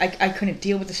enough. I couldn't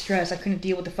deal with the stress. I couldn't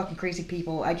deal with the fucking crazy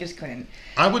people. I just couldn't.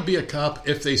 I would be a cop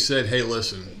if they said, hey,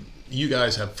 listen, you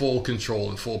guys have full control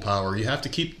and full power. You have to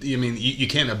keep, you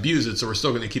can't abuse it, so we're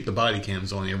still going to keep the body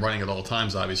cams on. You're running at all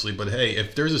times, obviously. But hey,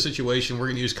 if there's a situation, we're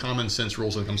going to use common sense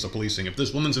rules when it comes to policing. If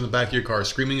this woman's in the back of your car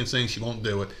screaming and saying she won't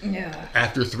do it,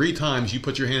 after 3 times, you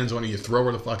put your hands on her, you throw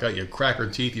her the fuck out, you crack her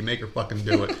teeth, you make her fucking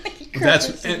do it.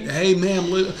 Hey,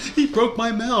 ma'am, he broke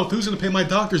my mouth. Who's going to pay my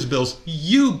doctor's bills?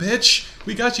 You, bitch.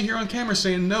 We got you here on camera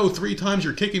saying no 3 times.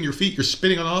 You're kicking your feet. You're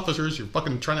spitting on officers. You're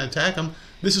fucking trying to attack them.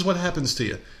 This is what happens to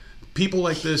you. People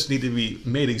like this need to be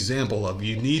made example of.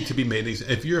 You need to be made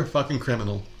if you're a fucking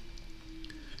criminal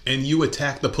and you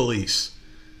attack the police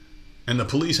and the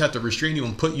police have to restrain you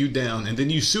and put you down and then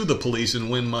you sue the police and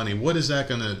win money, what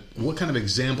kind of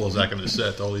example is that going to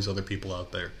set to all these other people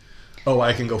out there? Oh,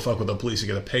 I can go fuck with the police and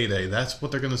get a payday. That's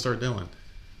what they're going to start doing.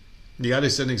 You got to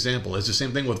set an example. It's the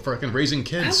same thing with fucking raising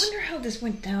kids. I wonder how this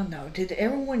went down, though. Did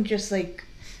everyone just, like,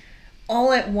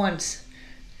 all at once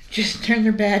just turn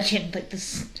their badge in? Like,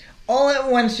 this... all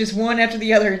at once, just one after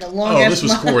the other in a long ass line. Oh, this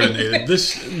was coordinated.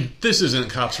 This isn't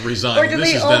cops resigning. Or did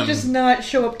they all just not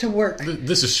show up to work?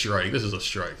 This is strike. This is a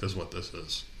strike. This is what this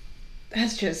is.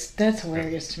 That's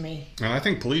hilarious to me. And I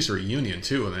think police are a union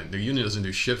too, and the union doesn't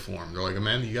do shit for them. They're like,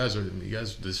 man, you guys,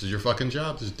 this is your fucking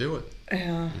job. Just do it.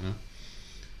 Yeah.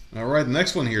 All right, the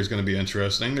next one here is going to be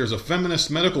interesting. There's a feminist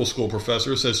medical school professor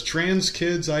who says trans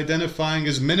kids identifying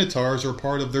as minotaurs are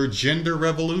part of their gender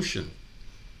revolution.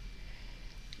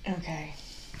 Okay.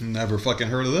 Never fucking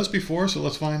heard of this before, so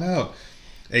let's find out.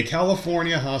 A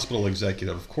California hospital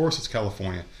executive, of course it's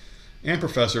California, and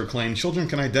professor claimed children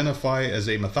can identify as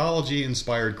a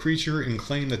mythology-inspired creature and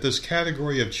claim that this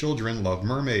category of children love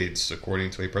mermaids,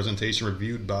 according to a presentation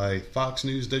reviewed by Fox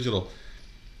News Digital.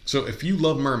 So if you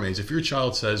love mermaids, if your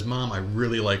child says, Mom, I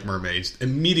really like mermaids,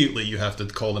 immediately you have to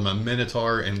call them a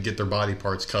minotaur and get their body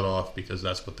parts cut off because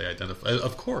that's what they identify.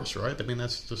 Of course, right? I mean,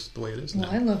 that's just the way it is now.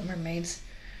 Well, I love mermaids.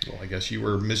 Well, I guess you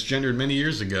were misgendered many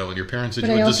years ago, and your parents did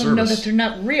you a disservice. But I also know that they're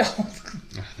not real.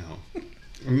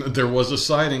 I know. There was a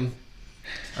sighting.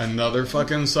 Another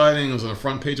fucking sighting. It was on the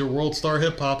front page of World Star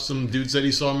Hip Hop. Some dude said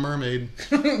he saw a mermaid.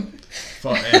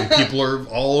 And people are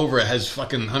all over it. It has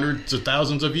fucking hundreds of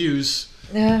thousands of views.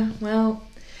 Yeah, well,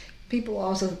 people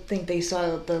also think they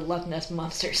saw the Loch Ness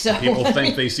Monster. So people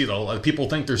think they see people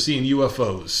think they're seeing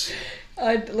UFOs.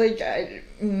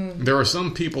 There are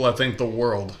some people that think the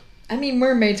world... I mean,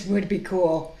 mermaids would be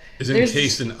cool. Is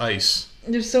encased in ice.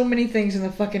 There's so many things in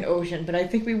the fucking ocean, but I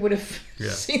think we would have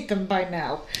seen them by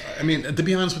now. I mean, to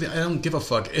be honest with you, I don't give a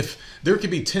fuck. If there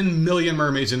could be 10 million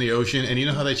mermaids in the ocean, and you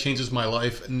know how that changes my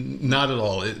life? Not at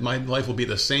all. My life will be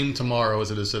the same tomorrow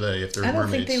as it is today if there were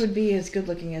mermaids. I don't think they would be as good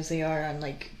looking as they are on,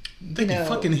 like... They'd be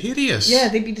fucking hideous. Yeah,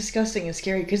 they'd be disgusting and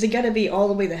scary, because they gotta be all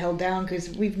the way the hell down, because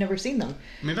we've never seen them.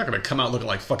 I mean, they're not gonna come out looking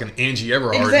like fucking Angie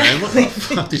Everhart, exactly. man. What the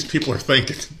fuck these people are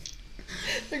thinking?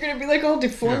 They're going to be like all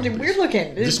deformed and weird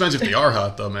looking. It just depends if they are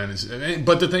hot, though, man.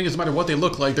 But the thing is, no matter what they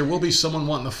look like, there will be someone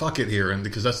wanting to fuck it here, and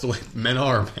because that's the way men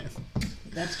are, man.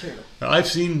 That's true. I've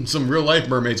seen some real-life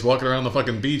mermaids walking around the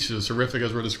fucking beach as horrific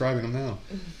as we're describing them now.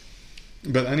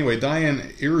 But anyway,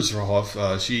 Diane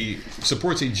Irzhoff, she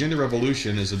supports a gender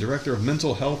revolution as the director of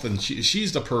mental health, and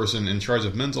she's the person in charge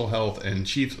of mental health and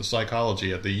chief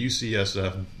psychology at the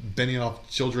UCSF Benioff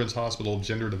Children's Hospital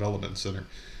Gender Development Center.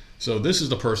 So this is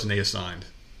the person they assigned.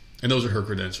 And those are her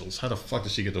credentials. How the fuck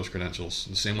did she get those credentials?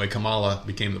 The same way Kamala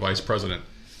became the vice president.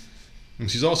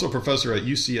 And she's also a professor at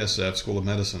UCSF School of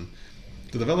Medicine.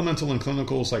 The developmental and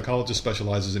clinical psychologist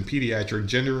specializes in pediatric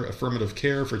gender affirmative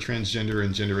care for transgender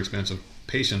and gender expansive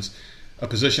patients. A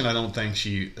position I don't think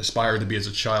she aspired to be as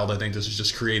a child. I think this was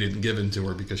just created and given to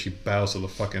her because she bows to the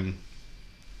fucking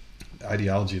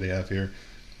ideology they have here.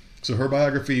 So her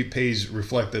biography page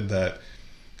reflected that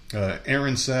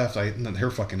Erin Saft,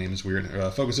 her fucking name is weird,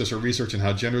 focuses her research on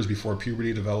how genders before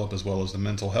puberty develop, as well as the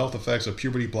mental health effects of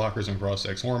puberty blockers and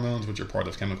cross-sex hormones, which are part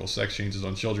of chemical sex changes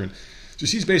on children. So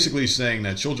she's basically saying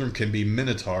that children can be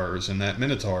minotaurs, and that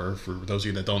minotaur, for those of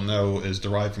you that don't know, is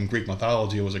derived from Greek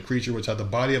mythology. It was a creature which had the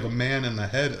body of a man and the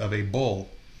head of a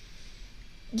bull.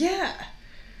 Yeah.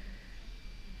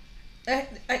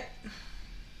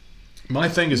 My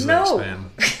thing is this, man.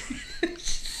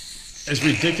 As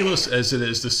ridiculous as it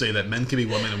is to say that men can be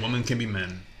women and women can be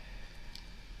men,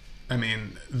 I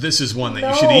mean, this is one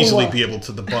that you should easily be able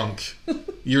to debunk.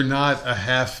 You're not a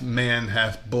half man,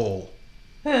 half bull.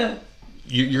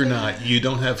 You're not. You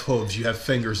don't have hooves. You have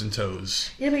fingers and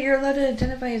toes. Yeah, but you're allowed to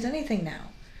identify as anything now.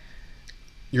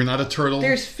 You're not a turtle.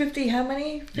 There's 50 how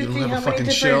many? 50 you don't have how a fucking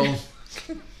many shell.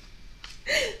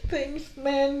 Things,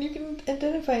 man. You can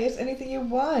identify as anything you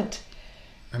want.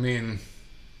 I mean...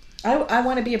 I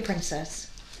want to be a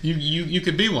princess. You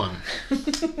could be one.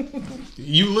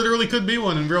 You literally could be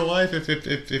one in real life.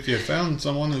 If you found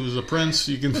someone who was a prince,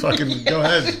 you can fucking go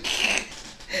ahead.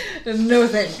 No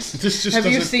thanks. Have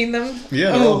you seen them?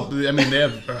 Yeah. Oh. I mean, they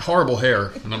have horrible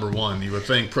hair, number one. You would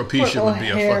think Propecia would be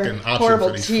a fucking option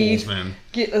for these fools, man.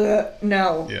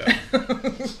 No. Yeah.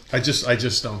 I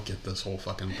just don't get this whole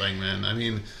fucking thing, man. I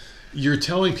mean, you're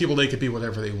telling people they could be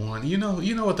whatever they want. You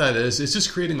know what that is? It's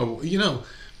just creating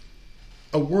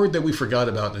a word that we forgot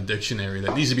about in the dictionary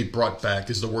that needs to be brought back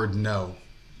is the word no.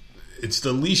 It's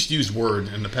the least used word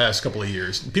in the past couple of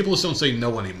years. People just don't say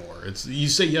no anymore. You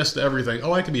say yes to everything.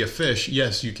 Oh, I can be a fish.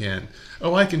 Yes, you can.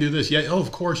 Oh, I can do this. Yeah. Oh,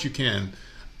 of course you can.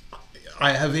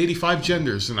 I have 85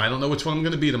 genders, and I don't know which one I'm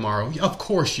going to be tomorrow. Yeah, of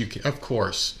course you can. Of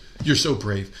course. You're so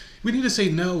brave. We need to say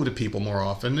no to people more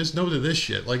often. There's no to this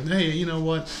shit. Like, hey, you know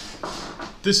what?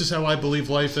 This is how I believe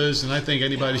life is, and I think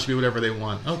anybody should be whatever they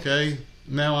want. Okay.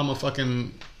 Now I'm a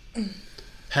fucking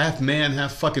half man,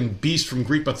 half fucking beast from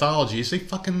Greek mythology. You say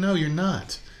fucking no, you're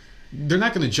not. They're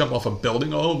not going to jump off a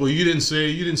building. Oh, well, you didn't say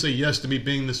yes to me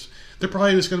being this. They're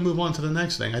probably just going to move on to the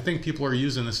next thing. I think people are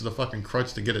using this as a fucking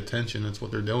crutch to get attention. That's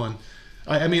what they're doing.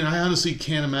 I mean, I honestly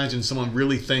can't imagine someone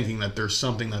really thinking that there's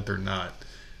something that they're not.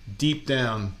 Deep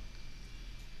down,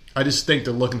 I just think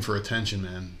they're looking for attention,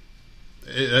 man.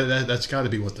 That's got to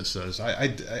be what this is. I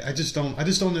just don't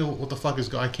know what the fuck is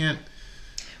going. I can't.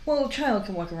 Well, a child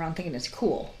can walk around thinking it's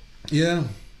cool. Yeah.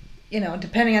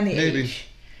 Depending on the age.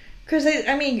 Because,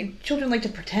 children like to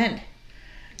pretend.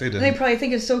 They do. They probably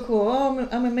think it's so cool. Oh,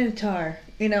 I'm a minotaur.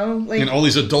 And all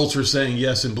these adults are saying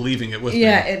yes and believing it with me.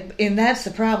 Yeah, and that's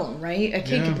the problem, right? A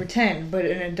kid can pretend, but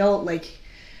an adult,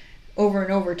 over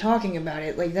and over talking about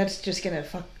it, that's just going to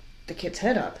fuck the kid's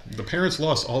head up. The parents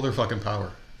lost all their fucking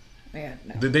power. Yeah,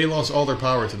 no. They lost all their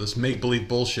power to this make-believe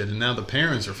bullshit, and now the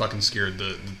parents are fucking scared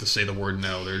to say the word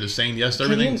no. They're just saying yes to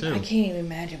everything, too. I can't even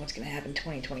imagine what's going to happen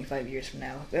 20, 25 years from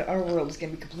now. Our world is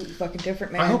going to be completely fucking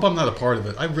different, man. I hope I'm not a part of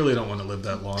it. I really don't want to live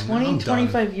that long.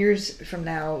 25 years from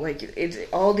now, it's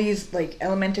all these,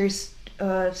 elementary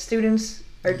students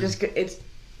are just... It's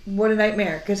what a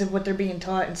nightmare because of what they're being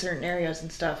taught in certain areas and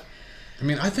stuff. I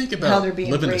mean, I think about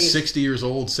living to 60 years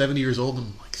old, 70 years old.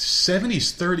 I'm like,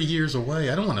 70's 30 years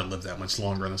away. I don't want to live that much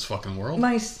longer in this fucking world.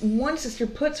 My one sister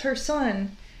puts her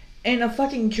son in a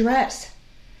fucking dress.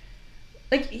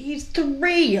 He's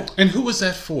 3. And who was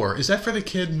that for? Is that for the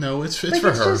kid? No, it's for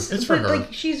her. It's for her.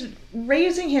 She's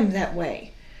raising him that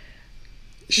way.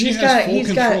 He's got full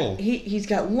control. He's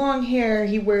got long hair.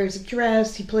 He wears a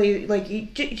dress. He plays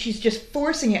she's just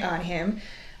forcing it on him.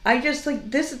 I just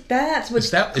this. That's what's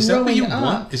growing up. Is that what you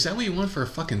want? Is that what you want for a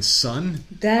fucking son?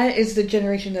 That is the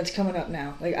generation that's coming up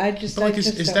now. Is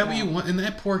that what you want? And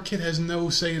that poor kid has no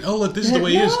saying. Oh, look, this is the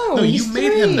way he is. No, you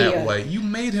made him that way. You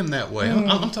made him that way. I'm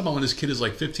talking about when this kid is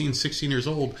 15, 16 years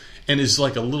old and is a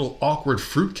little awkward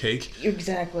fruitcake.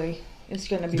 Exactly. It's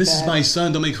gonna be. This is my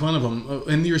son. Don't make fun of him.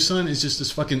 And your son is just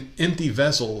this fucking empty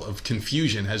vessel of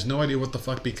confusion. Has no idea what the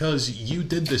fuck because you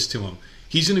did this to him.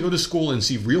 He's going to go to school and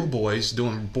see real boys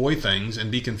doing boy things and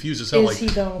be confused as hell. Is he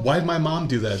though? Why did my mom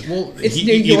do that? Well, it's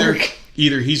New York.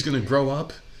 Either he's going to grow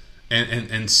up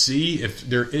and see if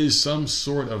there is some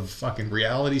sort of fucking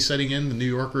reality setting in the New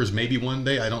Yorkers. Maybe one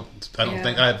day. I don't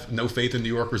think I have no faith in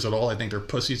New Yorkers at all. I think they're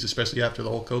pussies, especially after the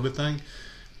whole COVID thing.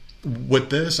 With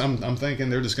this, I'm thinking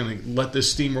they're just going to let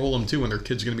this steamroll them too, and their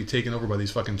kids are going to be taken over by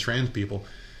these fucking trans people.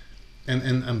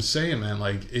 And I'm saying, man,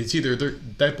 it's either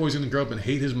that boy's going to grow up and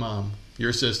hate his mom,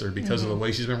 your sister, because of the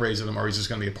way she's been raising him, or he's just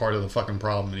going to be a part of the fucking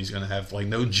problem, and he's going to have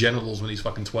no genitals when he's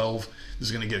fucking 12. He's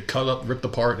going to get cut up, ripped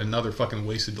apart, and another fucking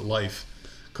wasted life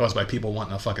caused by people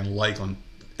wanting a fucking like on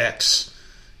X,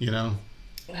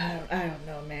 I don't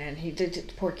know, man. The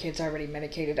poor kid's already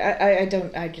medicated.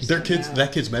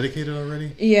 That kid's medicated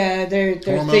already? Yeah, they're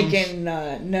thinking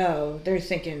no, they're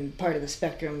thinking part of the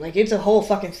spectrum. It's a whole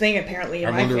fucking thing apparently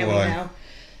in my family now.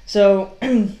 So,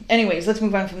 anyways, let's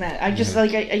move on from that. I'm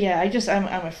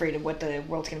afraid of what the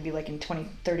world's going to be like in 20,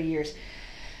 30 years.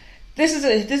 This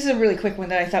is a really quick one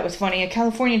that I thought was funny. A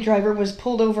California driver was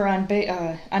pulled over on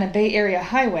a Bay Area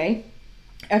highway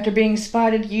after being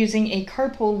spotted using a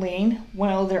carpool lane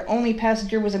while their only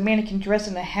passenger was a mannequin dressed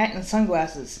in a hat and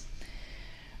sunglasses.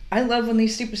 I love when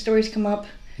these stupid stories come up.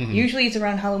 Mm-hmm. Usually it's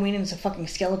around Halloween and it's a fucking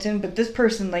skeleton, but this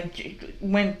person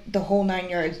went the whole 9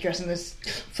 yards dressing this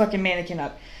fucking mannequin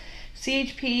up.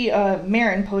 CHP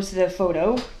Marin posted a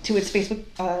photo to its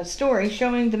Facebook story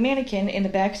showing the mannequin in the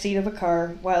back seat of a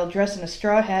car while dressed in a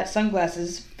straw hat,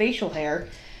 sunglasses, facial hair,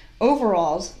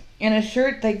 overalls, and a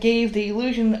shirt that gave the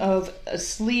illusion of a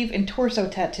sleeve and torso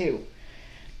tattoo.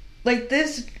 Like,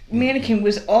 this mannequin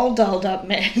was all dolled up,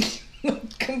 man.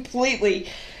 Completely.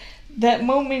 That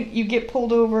moment you get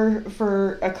pulled over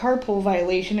for a carpool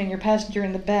violation and your passenger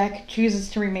in the back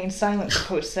chooses to remain silent, the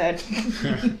post said.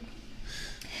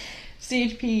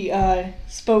 CHP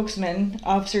spokesman,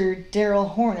 Officer Daryl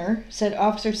Horner, said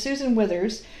Officer Susan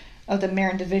Withers of the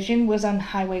Marin Division was on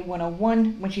Highway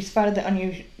 101 when she spotted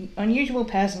the unusual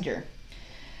passenger.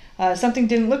 Something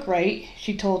didn't look right,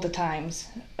 she told the Times.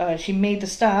 She made the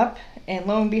stop, and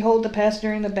lo and behold, the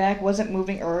passenger in the back wasn't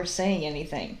moving or saying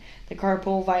anything. The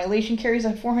carpool violation carries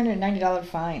a $490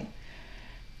 fine.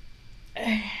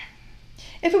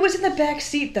 If it was in the back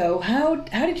seat, though, how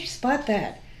did you spot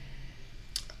that?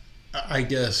 I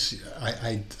guess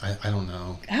I don't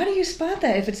know. How do you spot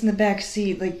that if it's in the back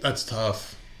seat? Like, that's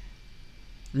tough.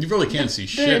 You really can't see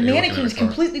shit. The mannequin's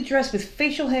completely dressed with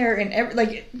facial hair and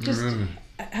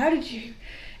how did you?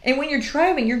 And when you're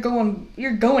driving, you're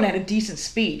going at a decent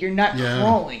speed. You're not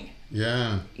crawling.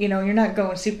 Yeah. You know, you're not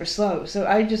going super slow. So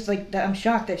I just I'm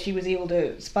shocked that she was able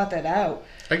to spot that out.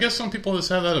 I guess some people just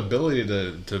have that ability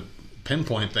to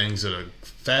pinpoint things at a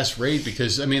fast rate,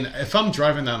 because I mean, if I'm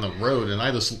driving down the road and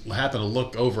I just happen to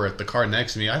look over at the car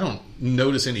next to me, I don't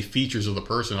notice any features of the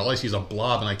person. All I see is a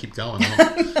blob and I keep going.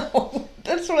 No,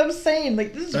 that's what I'm saying.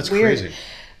 Like, this is weird. Crazy.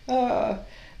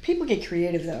 People get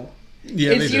creative though.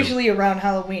 Yeah, it's usually around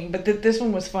Halloween, but this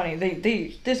one was funny.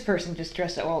 This person just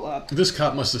dressed it all up. This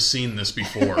cop must have seen this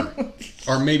before,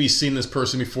 or maybe seen this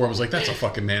person before and was like, "That's a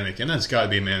fucking mannequin. That's got to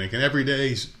be a mannequin. Every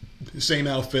day, same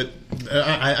outfit."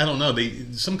 I don't know.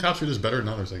 Some cops are just better than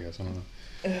others, I guess. I don't know.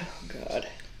 Oh God.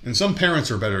 And some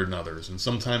parents are better than others, and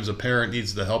sometimes a parent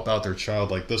needs to help out their child,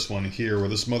 like this one here, where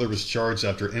this mother was charged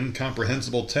after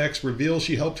incomprehensible text reveals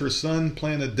she helped her son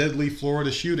plan a deadly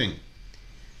Florida shooting.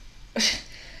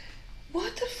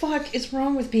 What the fuck is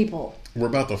wrong with people? We're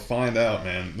about to find out,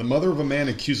 man. The mother of a man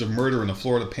accused of murder in the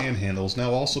Florida Panhandle is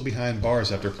now also behind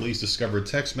bars after police discovered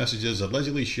text messages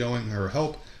allegedly showing her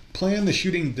help plan the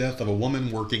shooting death of a woman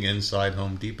working inside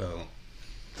Home Depot.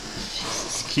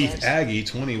 Keith Aggie,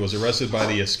 20, was arrested by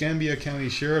the Escambia County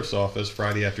Sheriff's Office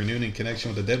Friday afternoon in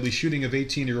connection with the deadly shooting of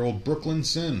 18-year-old Brooklyn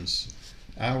Sims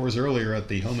hours earlier at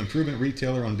the home improvement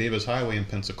retailer on Davis Highway in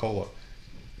Pensacola.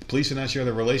 Police did not share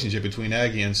the relationship between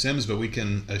Aggie and Sims, but we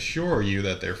can assure you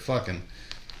that they're fucking.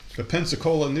 The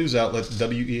Pensacola news outlet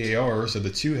WEAR said the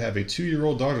two have a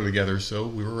 2-year-old daughter together, so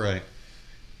we were right.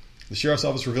 The sheriff's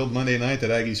office revealed Monday night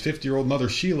that Aggie's 50-year-old mother,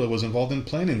 Sheila, was involved in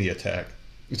planning the attack.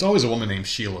 It's always a woman named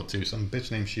Sheila, too. Some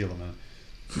bitch named Sheila,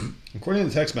 man. According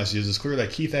to text messages, it's clear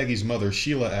that Keith Aggie's mother,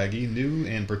 Sheila Aggie, knew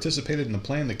and participated in the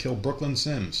plan to kill Brooklyn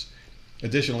Sims.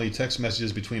 Additionally, text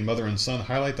messages between mother and son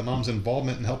highlight the mom's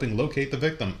involvement in helping locate the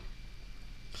victim.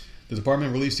 The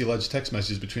department released the alleged text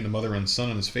messages between the mother and son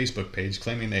on its Facebook page,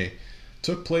 claiming they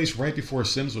took place right before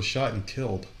Sims was shot and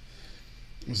killed.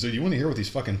 So you want to hear what these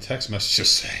fucking text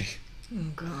messages say? Oh,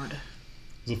 God.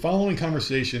 The following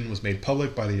conversation was made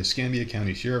public by the Escambia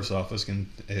County Sheriff's Office.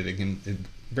 It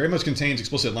very much contains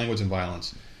explicit language and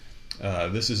violence.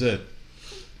 This is it.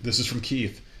 This is from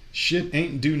Keith. Shit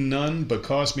ain't do none but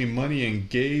cost me money and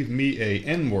gave me a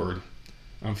N-word.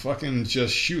 I'm fucking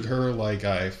just shoot her like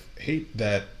I hate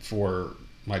that for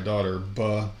my daughter.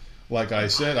 Buh. Like I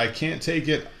said, I can't take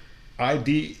it.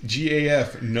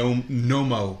 IDGAF. No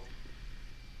mo.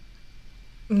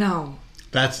 No.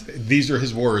 These are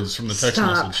his words from the text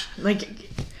message. Like,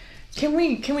 can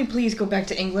we please go back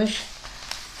to English?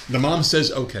 The mom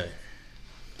says okay.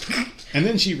 And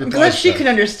then she replies. Unless she can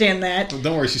understand that.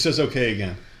 Don't worry, she says okay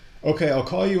again. Okay, I'll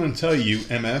call you and tell you,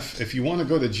 MF. If you want to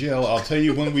go to jail, I'll tell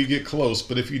you when we get close.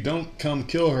 But if you don't come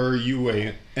kill her, you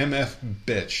a MF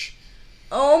bitch.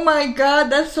 Oh my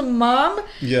God, that's a mom?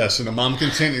 Yes, and the mom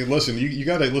continued. Listen, you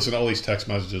got to listen to all these text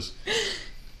messages.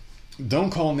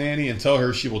 Don't call Nanny and tell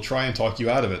her she will try and talk you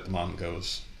out of it, the mom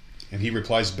goes. And he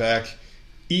replies back,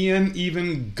 Ian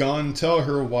even gone tell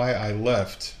her why I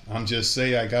left. I'm just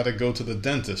say I got to go to the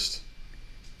dentist.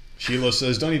 Sheila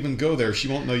says, don't even go there. She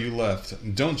won't know you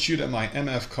left. Don't shoot at my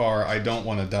MF car. I don't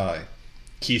want to die.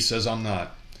 Keith says, I'm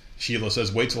not. Sheila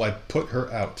says, wait till I put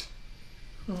her out.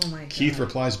 Oh my God. Keith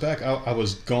replies back, I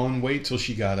was gone. Wait till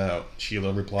she got out.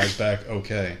 Sheila replies back,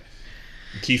 okay.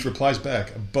 Keith replies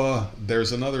back,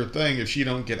 there's another thing. If she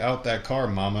don't get out that car,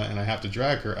 Mama, and I have to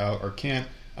drag her out or can't,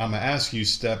 I'ma ask you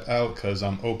step out because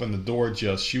I'm open the door.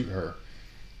 Just shoot her.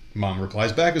 Mom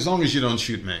replies back, as long as you don't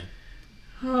shoot me.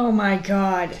 Oh my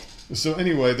God. So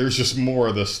anyway, there's just more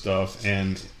of this stuff,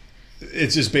 and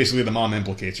it's just basically the mom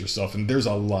implicates herself, and there's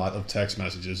a lot of text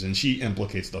messages, and she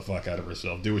implicates the fuck out of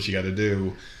herself. Do what you got to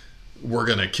do. We're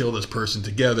going to kill this person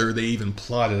together. They even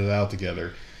plotted it out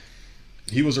together.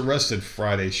 He was arrested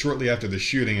Friday, shortly after the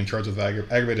shooting, and charged with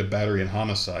aggravated battery and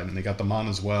homicide, and they got the mom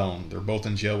as well. They're both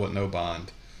in jail with no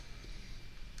bond.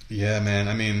 Yeah, man,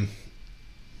 I mean,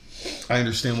 I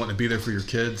understand wanting to be there for your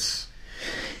kids.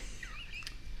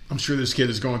 I'm sure this kid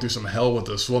is going through some hell with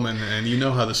this woman, and you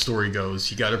know how the story goes.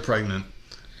 He got her pregnant,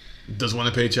 doesn't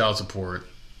want to pay child support.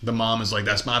 The mom is like,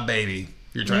 that's my baby.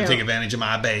 You're trying to take advantage of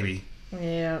my baby.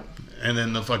 Yeah. And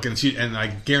then and I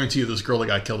guarantee you this girl that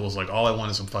got killed was like, all I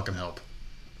want is some fucking help.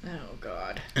 Oh,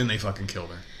 God. And they fucking killed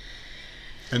her.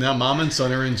 And now mom and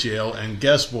son are in jail, and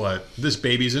guess what? This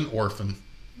baby's an orphan.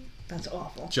 That's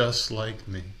awful. Just like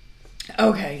me.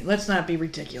 Okay, let's not be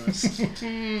ridiculous.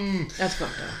 That's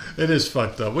fucked up. It is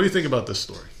fucked up. What do you think about this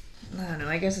story? I don't know.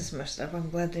 I guess it's messed up. I'm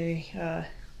glad they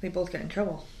both got in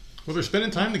trouble. Well, they're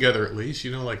spending time together at least.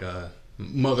 You know, like a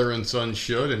mother and son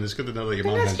should, and it's good to know that your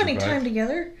they're mom not has your spending back. time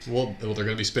together. Well, they're going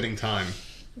to be spending time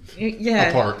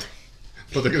apart.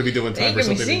 But they're going to be doing time for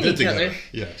something they did together. Other.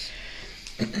 Yes.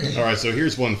 All right, so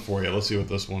here's one for you. Let's see what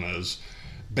this one is.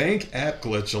 Bank app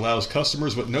glitch allows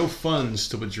customers with no funds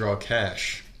to withdraw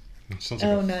cash. Sounds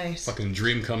like nice. Fucking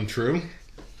dream come true.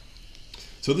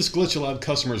 So this glitch allowed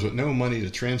customers with no money to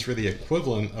transfer the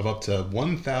equivalent of up to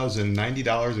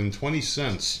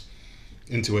 $1,090.20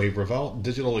 into a Revolt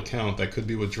digital account that could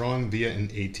be withdrawn via an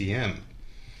ATM.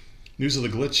 News of the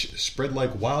glitch spread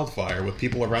like wildfire, with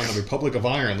people around the Republic of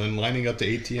Ireland lining up to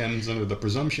ATMs under the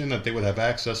presumption that they would have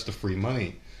access to free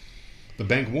money. The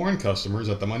bank warned customers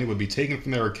that the money would be taken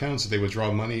from their accounts if they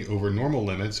withdraw money over normal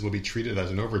limits and would be treated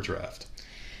as an overdraft.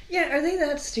 Yeah, are they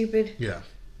that stupid? Yeah.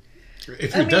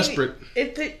 If you're desperate...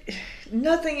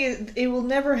 It will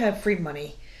never have free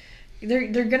money. They're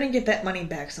going to get that money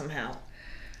back somehow.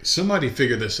 Somebody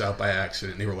figured this out by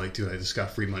accident. They were like, dude, I just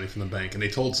got free money from the bank. And they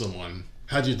told someone,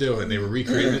 how'd you do it? And they were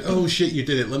recreating it. Oh, shit, you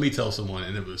did it. Let me tell someone.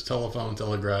 And it was telephone,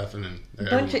 telegraph, and then...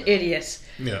 Bunch of idiots.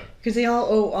 Yeah. Because they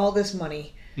all owe all this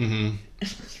money. Mm-hmm.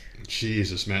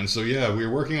 Jesus, man. So, yeah,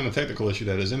 we're working on a technical issue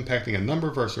that is impacting a number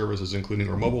of our services, including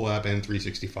our mobile app and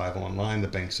 365 online, the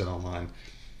bank said online.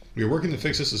 We are working to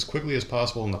fix this as quickly as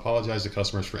possible and apologize to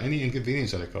customers for any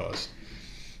inconvenience that it caused.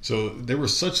 So there were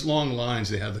such long lines,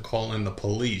 they had to call in the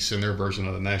police in their version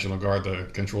of the National Guard to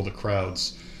control the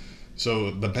crowds.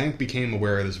 So the bank became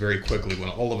aware of this very quickly when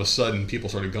all of a sudden people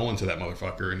started going to that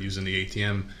motherfucker and using the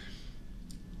ATM.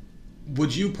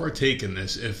 Would you partake in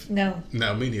this if... No.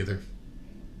 No, me neither.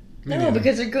 No,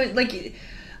 because they're going... Like,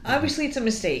 obviously it's a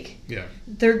mistake. Yeah.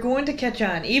 They're going to catch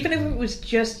on. Even if it was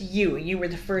just you and you were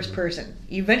the first person,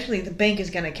 eventually the bank is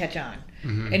going to catch on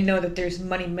and know that there's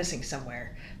money missing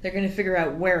somewhere. They're going to figure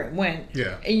out where it went.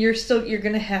 Yeah. And you're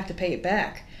going to have to pay it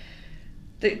back.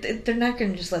 They're not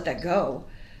going to just let that go.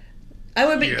 I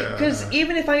would be, because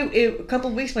even if a couple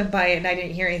of weeks went by and I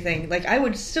didn't hear anything, like, I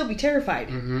would still be terrified.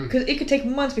 Because it could take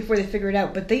months before they figure it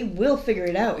out, but they will figure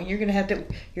it out, and you're not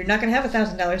going to have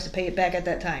 $1,000 to pay it back at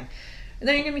that time. And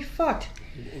then you're going to be fucked.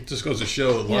 It just goes to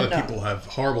show a lot of people have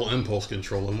horrible impulse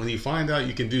control, and when you find out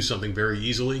you can do something very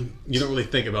easily, you don't really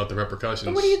think about the repercussions.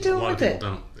 But what are you doing with it?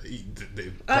 Don't.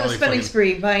 On a spending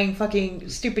spree, buying fucking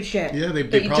stupid shit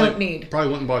that you don't need.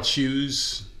 Probably went and bought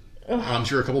shoes. I'm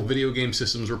sure a couple video game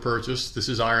systems were purchased. This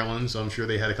is Ireland, so I'm sure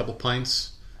they had a couple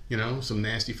pints, some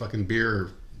nasty fucking beer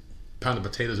or pound of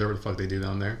potatoes, whatever the fuck they do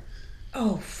down there.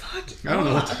 Oh, fuck. I don't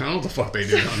know what the fuck they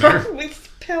do down there. With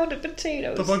pound of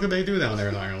potatoes. What the fuck do they do down there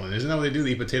in Ireland? Isn't that what they do?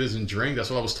 They eat potatoes and drink? That's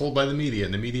what I was told by the media,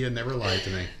 and the media never lied to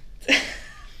me.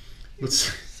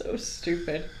 So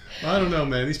stupid. I don't know,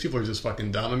 man. These people are just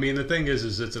fucking dumb. I mean, the thing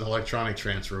is it's an electronic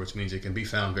transfer, which means it can be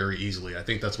found very easily. I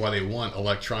think that's why they want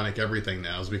electronic everything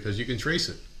now, is because you can trace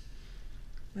it.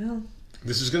 Well...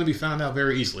 This is going to be found out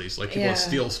very easily. It's like people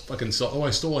steal fucking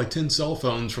I stole like 10 cell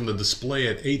phones from the display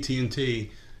at AT&T. And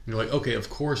you're like, okay, of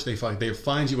course they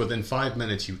find you within 5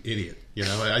 minutes, you idiot.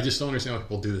 I just don't understand why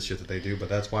people do the shit that they do, but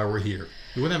that's why we're here.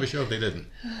 We wouldn't have a show if they didn't.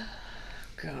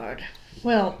 God.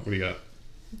 Well... What do you got?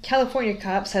 California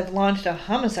cops have launched a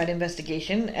homicide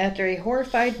investigation after a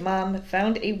horrified mom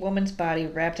found a woman's body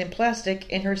wrapped in plastic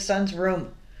in her son's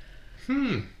room.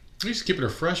 He's keeping her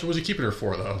fresh. What was he keeping her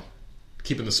for, though?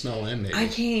 Keeping the smell in, maybe. I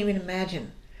can't even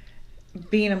imagine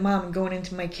being a mom and going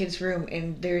into my kid's room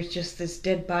and there's just this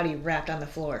dead body wrapped on the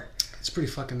floor. It's pretty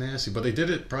fucking nasty, but they did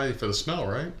it probably for the smell,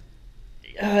 right?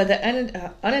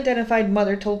 The unidentified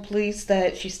mother told police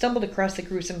that she stumbled across the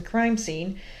gruesome crime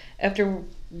scene after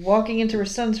walking into her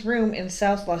son's room in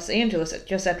South Los Angeles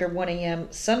just after 1 a.m.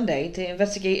 Sunday to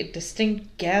investigate a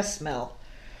distinct gas smell.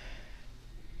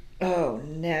 Oh,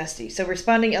 nasty. So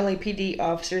responding LAPD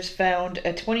officers found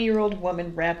a 20-year-old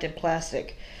woman wrapped in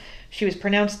plastic. She was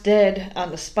pronounced dead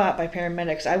on the spot by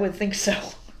paramedics. I would think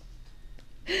so.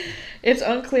 It's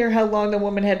unclear how long the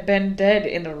woman had been dead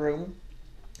in the room.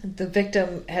 The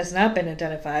victim has not been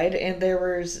identified, and there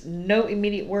was no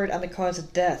immediate word on the cause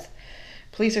of death.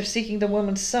 Police are seeking the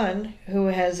woman's son, who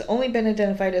has only been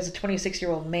identified as a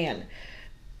 26-year-old man.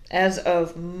 As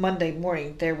of Monday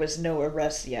morning, there was no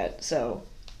arrest yet, so...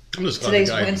 I'm just glad today's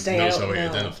the guy Wednesday, knows I don't how he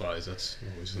know. identifies. That's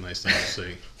always a nice thing to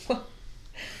see. Well,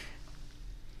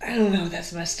 I don't know,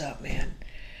 that's messed up, man.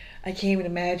 I can't even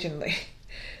imagine, like...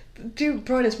 The dude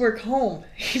brought his work home.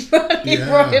 He brought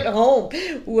it home.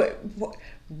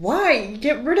 Why?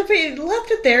 Get rid of it and left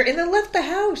it there and then left the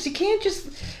house. You can't just...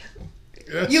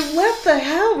 You left the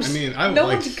house. I mean, no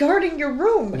one's guarding your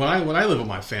room. When I live with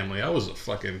my family, I was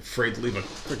fucking afraid to leave a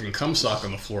freaking cum sock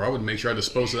on the floor. I would make sure I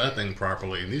disposed of that thing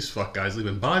properly. And these fuck guys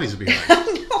leaving bodies behind.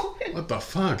 I know. What the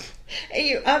fuck? And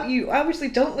you obviously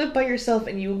don't live by yourself,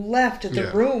 and you left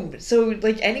the room, so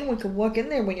like anyone could walk in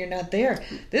there when you're not there.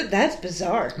 That's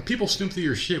bizarre. People snoop through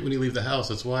your shit when you leave the house.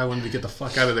 That's why I wanted to get the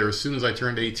fuck out of there as soon as I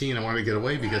turned 18. I wanted to get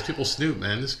away because people snoop,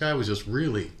 man. This guy was just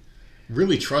really,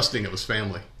 really trusting of his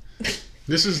family.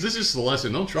 This is the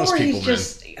lesson. Don't trust people, man.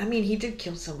 I mean, he did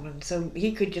kill someone, so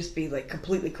he could just be like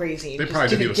completely crazy. They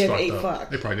probably knew he was fucked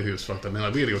up. They probably knew he was fucked up. Man,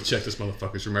 like, we gotta go check this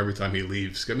motherfucker's room every time he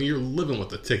leaves. I mean, you're living with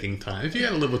the ticking time. If you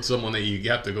gotta live with someone that you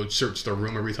have to go search their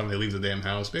room every time they leave the damn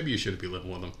house, maybe you shouldn't be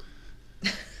living with them.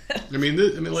 I mean,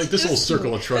 this whole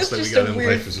circle of trust that we got in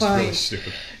life is just really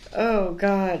stupid. Oh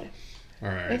God. All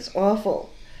right. That's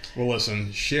awful. Well, listen,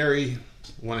 Sheri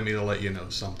wanted me to let you know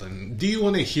something. Do you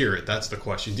want to hear it? That's the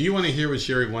question. Do you want to hear what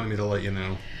Sheri wanted me to let you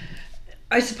know?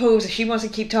 I suppose if she wants to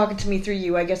keep talking to me through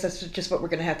you, I guess that's just what we're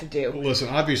going to have to do. Well, listen,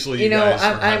 obviously,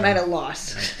 I'm at a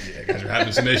loss. Yeah, you guys are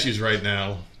having some issues right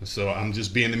now, so I'm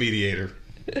just being the mediator.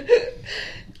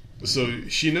 So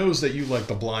she knows that you like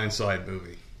the Blind Side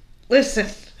movie. Listen,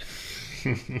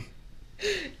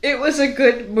 it was a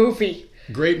good movie.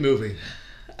 Great movie.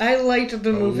 I liked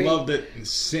the movie. I loved it.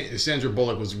 Sandra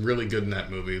Bullock was really good in that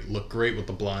movie. Looked great with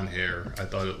the blonde hair. I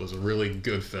thought it was a really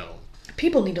good film.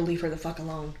 People need to leave her the fuck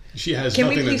alone. She has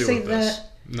nothing to do with this.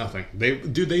 Nothing.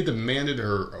 They demanded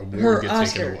her award get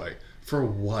taken away. For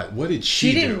what? What did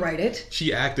she do? She didn't write it.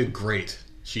 She acted great.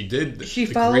 She did. She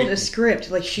followed a script.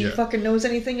 Like, she fucking knows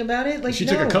anything about it? Like, she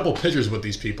took a couple pictures with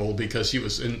these people because she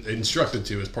was instructed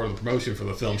to as part of the promotion for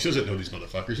the film. She doesn't know these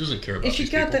motherfuckers. She doesn't care about these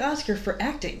people. And she got the Oscar for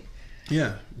acting.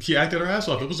 Yeah, she acted her ass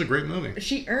off. It was a great movie.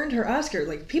 She earned her Oscar.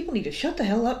 Like, people need to shut the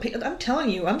hell up. I'm telling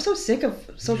you, I'm so sick of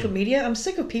social media. I'm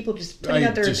sick of people just putting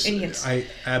out their opinions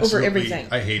over everything.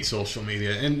 I hate social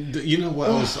media. And you know what?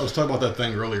 I was talking about that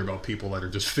thing earlier about people that are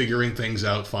just figuring things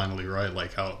out finally, right?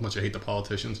 Like how much I hate the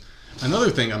politicians. Another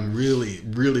thing I'm really,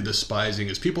 really despising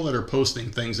is people that are posting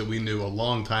things that we knew a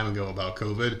long time ago about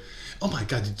COVID. Oh my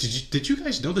God, did you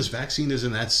guys know this vaccine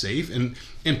isn't that safe? And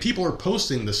people are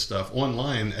posting this stuff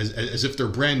online as if they're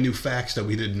brand new facts that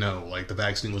we didn't know. Like the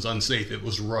vaccine was unsafe, it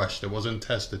was rushed, it wasn't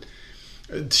tested.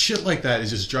 Shit like that is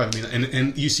just driving me.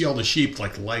 And you see all the sheep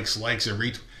like likes and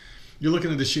retweets. You're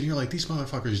looking at this shit and you're like, these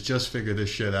motherfuckers just figured this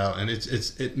shit out. And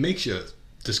it makes you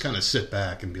just kind of sit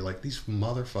back and be like, these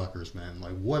motherfuckers, man.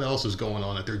 Like, what else is going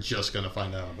on that they're just going to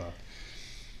find out about?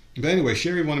 But anyway,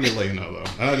 Sheri wanted me to let you know, though.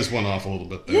 I just went off a little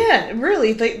bit there. Yeah,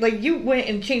 really. Like you went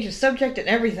and changed the subject and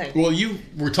everything. Well, you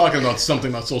were talking about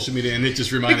something about social media, and it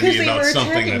just reminded me about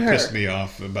something that pissed me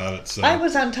off about it. So I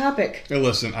was on topic.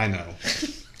 Listen, I know.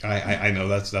 I know.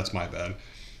 That's my bad.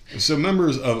 So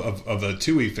members of the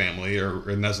Tui family,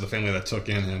 and that's the family that took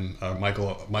in him,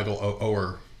 Michael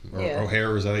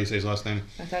O'Hare, is that how you say his last name?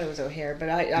 I thought it was O'Hare, but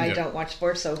I don't watch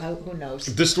sports, so who knows?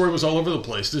 This story was all over the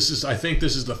place. I think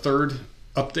this is the third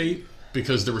update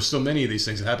because there were so many of these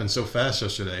things that happened so fast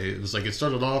yesterday. It was like it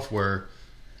started off where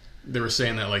they were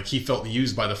saying that like he felt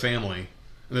used by the family,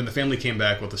 and then the family came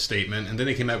back with a statement, and then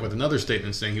they came back with another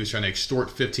statement saying he was trying to extort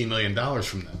 $15 million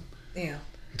from them. Yeah.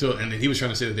 And then he was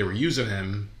trying to say that they were using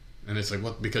him And it's like,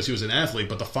 what? Because he was an athlete,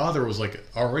 but the father was like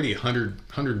already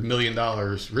 $100 million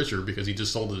richer because he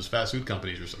just sold his fast food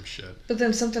companies or some shit. But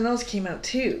then something else came out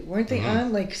too. Weren't they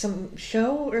on like some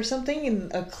show or something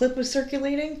and a clip was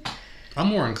circulating? I'm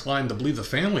more inclined to believe the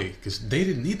family because they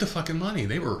didn't need the fucking money.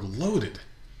 They were loaded.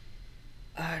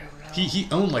 I don't know. He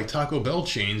owned like Taco Bell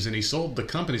chains and he sold the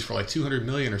companies for like $200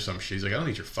 million or some shit. He's like, I don't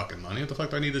need your fucking money. What the fuck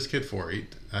do I need this kid for?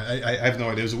 I have no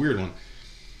idea. It was a weird one.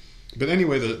 But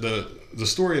anyway, the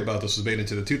story about this was made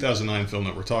into the 2009 film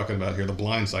that we're talking about here, The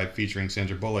Blind Side, featuring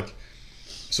Sandra Bullock.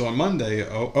 So on Monday,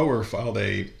 Ower filed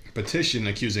a petition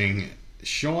accusing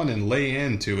Sean and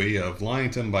Leigh-Anne Tuohy of lying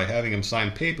to him by having him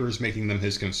sign papers making them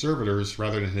his conservators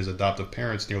rather than his adoptive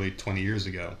parents nearly 20 years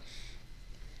ago.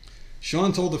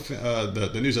 Sean told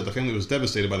the news that the family was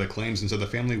devastated by the claims and said the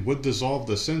family would dissolve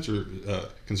the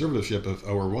conservatorship if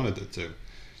Ower wanted it to.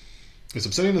 It's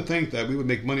upsetting to think that we would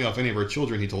make money off any of our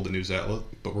children, he told the news outlet,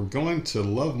 but we're going to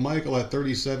love Michael at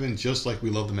 37 just like we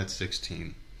loved him at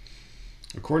 16.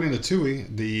 According to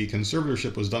Tuohy, the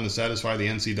conservatorship was done to satisfy the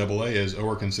NCAA as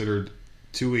Ower considered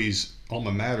Tuohy's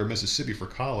alma mater, Mississippi, for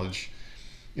college.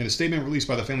 In a statement released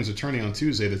by the family's attorney on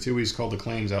Tuesday, the Tuohys called the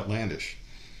claims outlandish.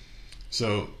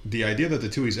 So the idea that the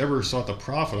Tuohys ever sought to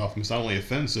profit off him is not only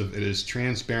offensive, it is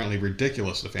transparently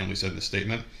ridiculous, the family said in a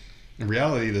statement. In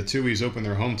reality, the Tuohys opened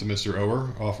their home to Mr.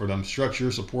 Ower, offered him structure,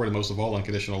 support, and most of all,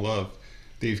 unconditional love.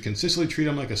 They've consistently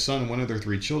treated him like a son and one of their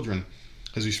 3 children.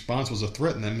 His response was to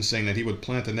threaten them, saying that he would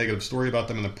plant a negative story about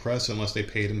them in the press unless they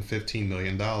paid him $15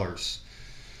 million.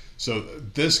 So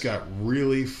this got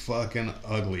really fucking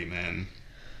ugly, man.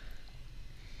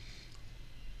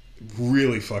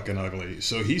 Really fucking ugly.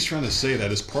 So he's trying to say that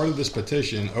as part of this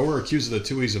petition, Ower accuses the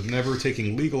Tuohys of never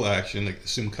taking legal action to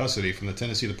assume custody from the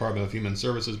Tennessee Department of Human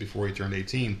Services before he turned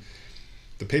 18.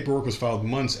 The paperwork was filed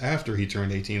months after he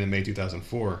turned 18 in May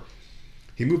 2004.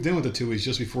 He moved in with the Tuohys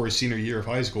just before his senior year of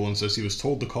high school and says he was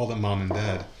told to call them mom and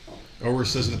dad. Ower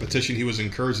says in the petition he was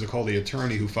encouraged to call the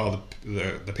attorney who filed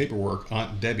the paperwork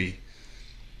Aunt Debbie.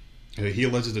 He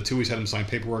alleges the Tuohys had him sign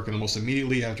paperwork, and almost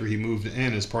immediately after he moved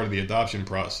in as part of the adoption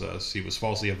process, he was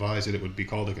falsely advised that it would be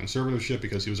called a conservatorship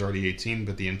because he was already 18,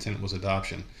 but the intent was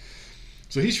adoption.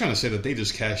 So he's trying to say that they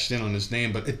just cashed in on his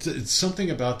name, but it's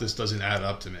something about this doesn't add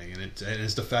up to me, and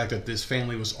it's the fact that this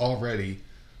family was already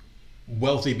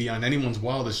wealthy beyond anyone's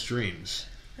wildest dreams.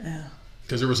 Yeah.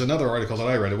 Because there was another article that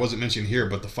I read, it wasn't mentioned here,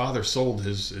 but the father sold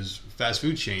his fast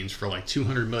food chains for like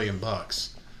 $200 million.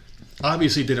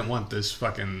 Obviously didn't want this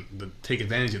fucking to take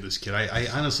advantage of this kid. I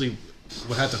honestly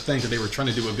would have to think that they were trying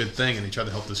to do a good thing and they tried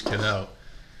to help this kid out.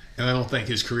 And I don't think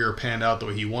his career panned out the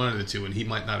way he wanted it to, and he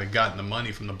might not have gotten the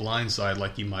money from The Blind Side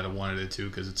like he might have wanted it to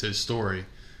because it's his story,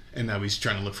 and now he's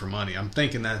trying to look for money. I'm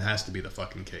thinking that has to be the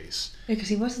fucking case. Yeah, because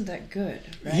he wasn't that good,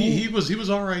 right? He was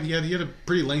all right. He had a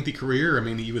pretty lengthy career. I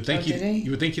mean, you would think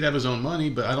he'd have his own money,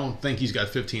 but I don't think he's got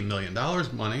 $15 million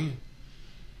money.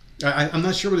 I'm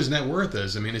not sure what his net worth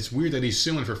is. I mean, it's weird that he's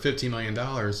suing for $15 million.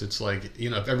 It's like, you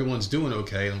know, if everyone's doing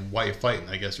okay, then why are you fighting?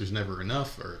 I guess there's never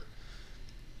enough, or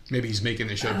maybe he's making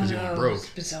this show because he went broke. It's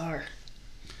bizarre.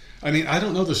 I mean, I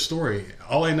don't know the story.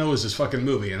 All I know is this fucking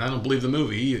movie, and I don't believe the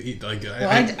movie.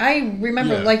 I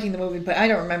remember liking the movie, but I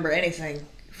don't remember anything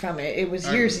from it. It was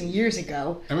years and years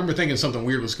ago. I remember thinking something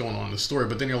weird was going on in the story,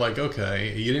 but then you're like,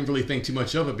 okay, you didn't really think too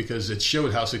much of it because it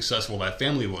showed how successful that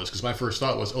family was. Because my first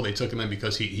thought was, oh, they took him in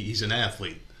because he's an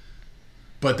athlete.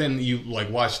 But then you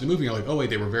like watch the movie, and you're like, oh wait,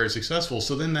 they were very successful.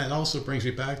 So then that also brings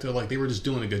me back to like they were just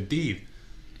doing a good deed.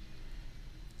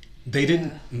 They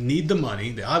didn't need the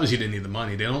money. They obviously didn't need the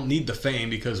money. They don't need the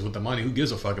fame because with the money, who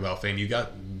gives a fuck about fame? You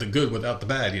got the good without the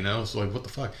bad, you know? So like, what the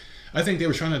fuck? I think they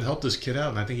were trying to help this kid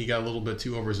out, and I think he got a little bit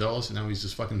too overzealous, and now he's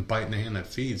just fucking biting the hand that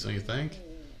feeds, don't you think?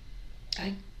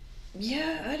 I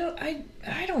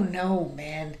don't know,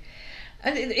 man.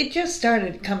 It just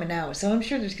started coming out, so I'm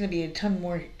sure there's going to be a ton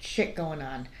more shit going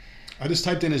on. I just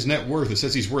typed in his net worth. It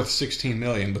says he's worth $16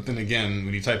 million, but then again,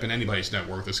 when you type in anybody's net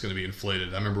worth, it's going to be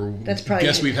inflated. I remember that's probably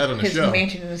guests we've had on the show. His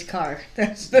mansion and his car.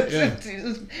 That's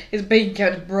his bank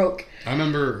account is broke. I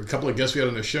remember a couple of guests we had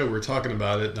on the show. We were talking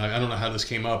about it. I don't know how this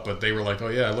came up, but they were like, "Oh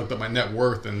yeah, I looked up my net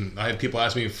worth," and I had people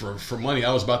ask me for money.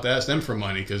 I was about to ask them for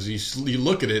money because you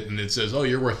look at it and it says, "Oh,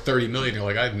 you're worth $30 million." You're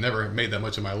like, "I've never made that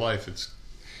much in my life."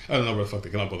 I don't know where the fuck they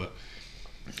come up with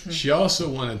it. She also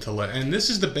wanted to and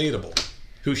this is debatable,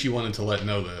 who she wanted to let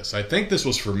know this. I think this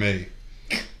was for me,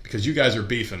 because you guys are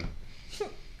beefing.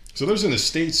 So there's an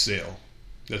estate sale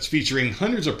that's featuring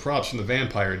hundreds of props from the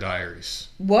Vampire Diaries.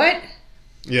 What?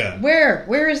 Yeah. Where?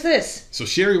 Where is this? So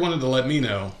Sheri wanted to let me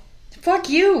know. Fuck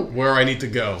you. Where I need to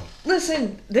go.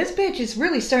 Listen, this bitch is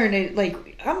really starting to,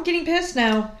 I'm getting pissed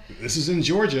now. This is in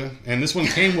Georgia, and this one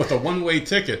came with a one-way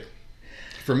ticket.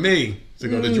 for me to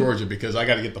go to Georgia because I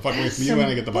got to get the fuck away from you and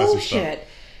I get to buy some stuff.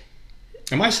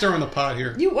 Am I stirring the pot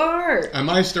here? You are. Am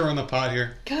I stirring the pot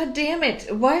here? God damn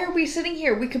it. Why are we sitting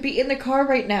here? We could be in the car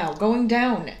right now, going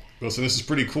down. Well, so this is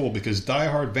pretty cool because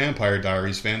Die-Hard Vampire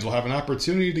Diaries fans will have an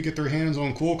opportunity to get their hands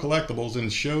on cool collectibles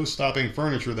and show-stopping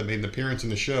furniture that made an appearance in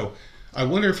the show. I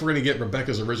wonder if we're going to get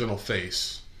Rebecca's original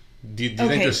face. Do you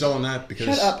think they're selling that?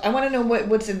 Because shut up. I want to know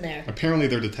what's in there. Apparently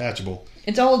they're detachable.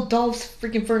 It's all Dolph's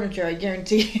freaking furniture, I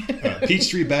guarantee.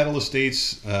 Peachtree Battle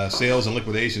Estates Sales and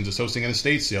Liquidations is hosting an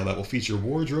estate sale that will feature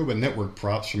wardrobe and network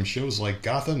props from shows like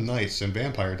Gotham Knights and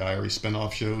Vampire Diaries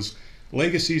spin-off shows,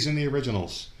 Legacies and the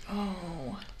Originals.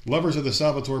 Oh. Lovers of the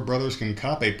Salvatore brothers can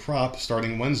cop a prop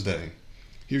starting Wednesday.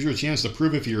 Here's your chance to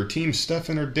prove if you're Team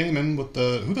Stefan or Damon with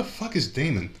the... Who the fuck is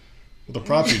Damon? With the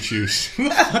props you choose. Who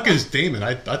the fuck is Damon?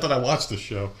 I thought I watched the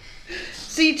show.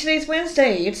 See, today's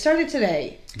Wednesday. It started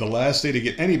today. The last day to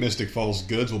get any Mystic Falls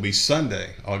goods will be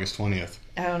Sunday, August 20th.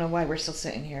 I don't know why we're still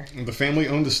sitting here. The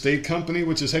family-owned estate company,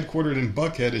 which is headquartered in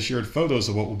Buckhead, has shared photos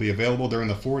of what will be available during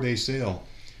the 4-day sale.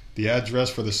 The address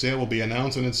for the sale will be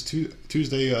announced on its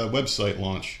Tuesday website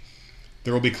launch.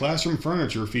 There will be classroom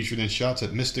furniture featured in shots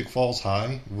at Mystic Falls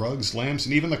High, rugs, lamps,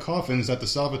 and even the coffins that the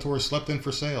Salvatore slept in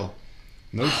for sale.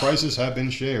 No prices have been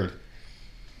shared.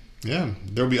 Yeah,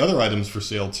 there will be other items for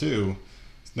sale, too.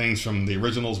 Things from the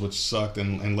originals, which sucked,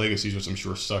 and Legacies, which I'm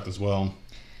sure sucked as well.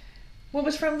 What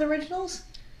was from the originals?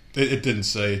 It didn't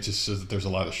say. It just says that there's a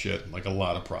lot of shit, like a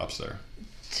lot of props there.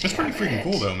 That's pretty freaking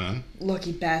cool, though, man.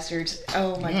 Lucky bastards.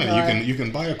 Oh, my God. Yeah, you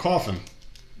can buy a coffin.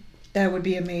 That would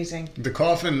be amazing. The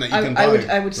coffin that you can buy.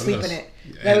 I would sleep in it.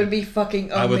 That would be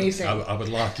fucking amazing. I would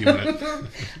lock you in it.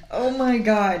 Oh, my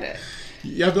God.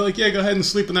 Yeah, I'd be like, yeah, go ahead and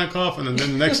sleep in that coffin. And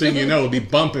then the next thing you know, it'll be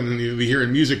bumping and you'll be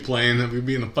hearing music playing and we'll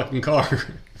be in the fucking car.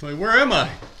 It's like, where am I?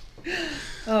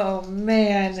 Oh,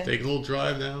 man. Just take a little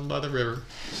drive down by the river.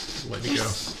 Let me go.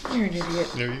 You're an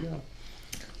idiot. There you go.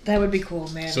 That would be cool,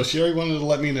 man. So Sheri wanted to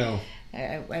let me know.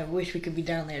 I wish we could be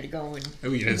down there to go and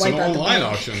it's an online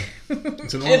auction.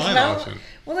 It's an online auction.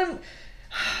 Well, then...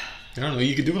 I don't know.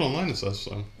 You could do it online and stuff,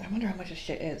 so... I wonder how much this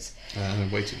shit is.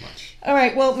 Way too much. All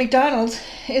right, well, McDonald's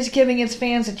is giving its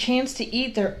fans a chance to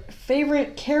eat their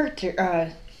favorite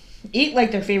character... eat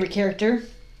like their favorite character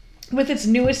with its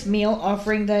newest meal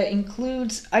offering that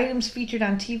includes items featured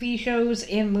on TV shows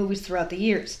and movies throughout the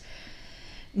years.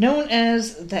 Known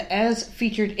as the As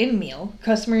Featured In meal,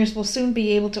 customers will soon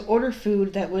be able to order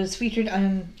food that was featured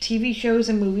on TV shows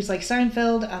and movies like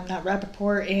Seinfeld, I'm Not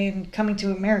Rappaport, and Coming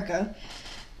to America.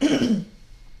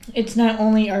 It's not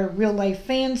only our real-life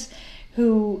fans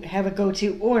who have a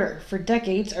go-to order. For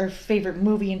decades, our favorite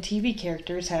movie and TV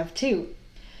characters have too.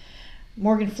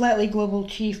 Morgan Flatley, Global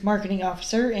Chief Marketing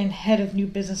Officer and Head of New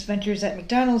Business Ventures at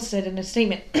McDonald's, said in a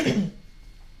statement,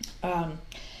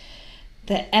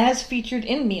 the As Featured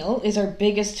In meal is our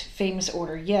biggest famous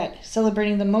order yet,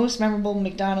 celebrating the most memorable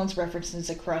McDonald's references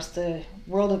across the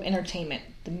world of entertainment.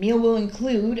 The meal will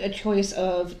include a choice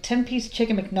of 10-piece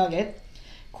chicken McNugget,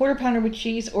 quarter pounder with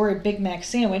cheese, or a Big Mac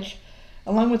sandwich,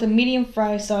 along with a medium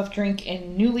fry, soft drink,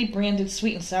 and newly branded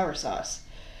sweet and sour sauce.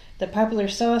 The popular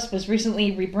sauce was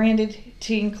recently rebranded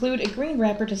to include a green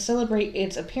wrapper to celebrate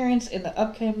its appearance in the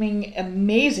upcoming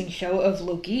amazing show of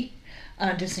Loki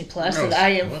on Disney Plus that I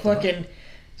am fucking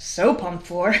so pumped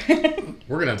for.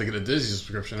 We're gonna have to get a Disney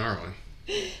subscription, aren't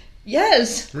we?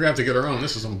 Yes. We're gonna have to get our own.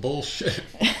 This is some bullshit.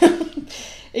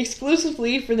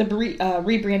 Exclusively for the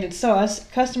rebranded sauce,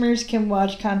 customers can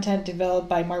watch content developed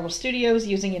by Marvel Studios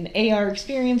using an AR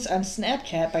experience on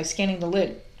Snapchat by scanning the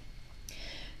lid.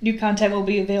 New content will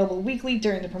be available weekly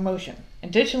during the promotion.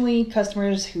 Additionally,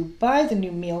 customers who buy the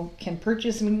new meal can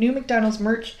purchase new McDonald's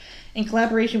merch in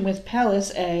collaboration with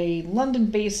Palace, a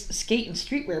London-based skate and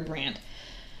streetwear brand.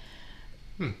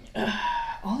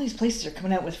 All these places are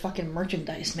coming out with fucking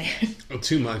merchandise, man. Oh,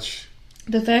 too much.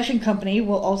 The fashion company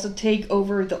will also take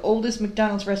over the oldest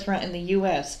McDonald's restaurant in the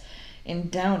U.S., in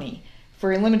Downey,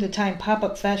 for a limited time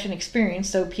pop-up fashion experience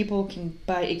so people can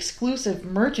buy exclusive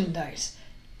merchandise.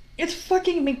 It's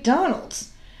fucking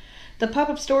McDonald's. The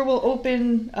pop-up store will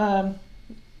happen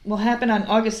on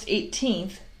August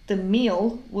 18th. The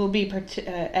meal will be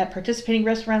at participating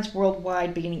restaurants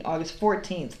worldwide beginning August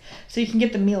 14th. So you can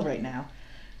get the meal right now.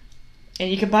 And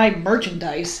you can buy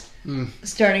merchandise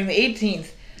starting the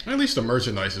 18th. At least the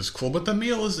merchandise is cool, but the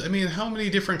meal is, I mean, how many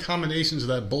different combinations of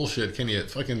that bullshit can you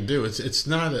fucking do? It's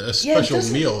not a special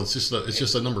meal. It's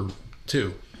just a number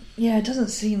 2. Yeah, it doesn't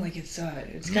seem like it's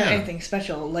got anything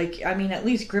special. Like, I mean, at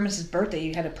least Grimace's birthday,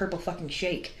 you had a purple fucking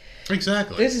shake.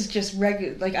 Exactly. This is just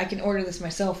regular. Like, I can order this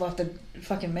myself off the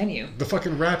fucking menu. The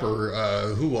fucking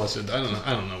rapper, who was it? I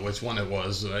don't know which one it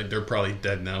was. They're probably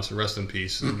dead now, so rest in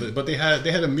peace. But they had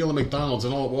a meal at McDonald's,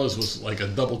 and all it was like a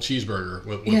double cheeseburger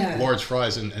with large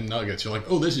fries and nuggets. You're like,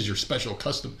 oh, this is your special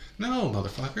custom. No,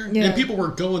 motherfucker. Yeah. And people were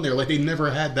going there like they never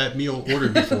had that meal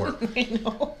ordered before. I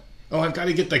know. Oh, I've got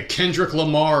to get the Kendrick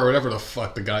Lamar or whatever the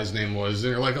fuck the guy's name was.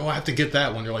 And you're like, oh, I have to get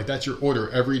that one. You're like, that's your order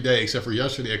every day, except for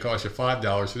yesterday it cost you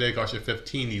 $5. Today it cost you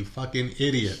 $15. You fucking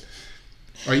idiot.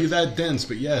 Are you that dense?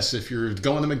 But yes, if you're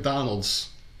going to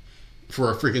McDonald's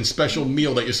for a freaking special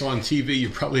meal that you saw on TV, you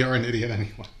probably are an idiot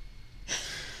anyway.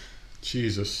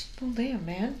 Jesus. Well, damn,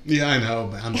 man. Yeah, I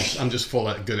know. I'm just full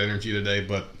of good energy today,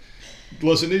 but...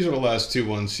 Listen, these are the last two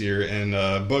ones here, and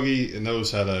Boogie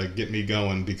knows how to get me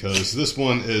going because this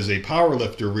one is a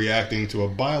powerlifter reacting to a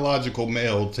biological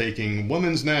male taking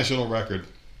women's national record.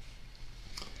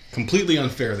 Completely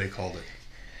unfair, they called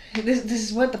it. This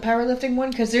is what, the powerlifting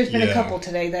one? Because there's been a couple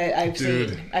today that I've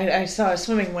seen. I saw a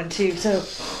swimming one too. So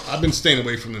I've been staying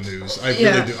away from the news. I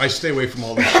really do. I stay away from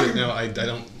all this shit now. I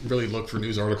don't really look for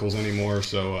news articles anymore.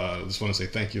 So I just want to say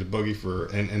thank you to Boogie for,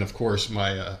 and of course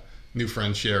my new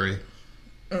friend Sheri.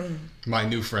 My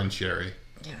new friend Sheri.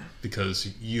 Yeah.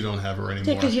 Because you don't have her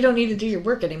anymore. Yeah, because you don't need to do your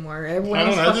work anymore. Everyone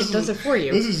else fucking does it for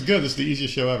you. This is good. This is the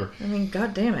easiest show ever. I mean,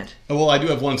 god damn it. Well, I do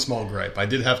have one small gripe. I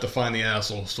did have to find the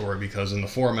asshole story because in the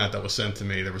format that was sent to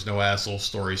me, there was no asshole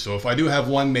story. So if I do have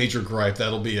one major gripe,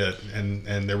 that'll be it.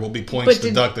 And there will be points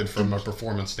deducted from a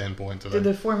performance standpoint today. Did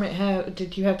the format have...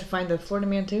 Did you have to find the Florida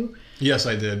man too? Yes,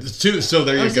 I did. So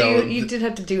there you go. You did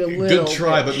have to do a little... Good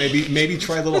try, but maybe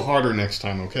try a little harder next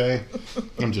time, okay?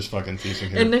 I'm just fucking teasing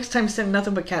here. And next time, send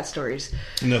nothing but cat stories.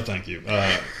 No, thank you.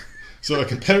 So a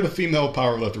competitive female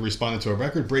powerlifter responded to a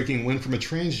record-breaking win from a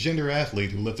transgender athlete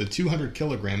who lifted 200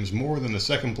 kilograms more than the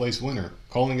second-place winner,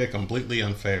 calling it completely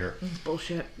unfair. It's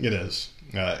bullshit. It is.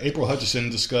 April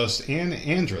Hutchison discussed Anne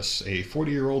Andrus, a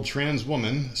 40-year-old trans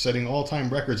woman, setting all-time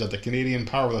records at the Canadian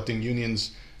Powerlifting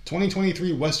Union's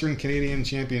 2023 Western Canadian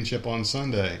Championship on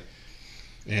Sunday.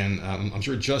 And I'm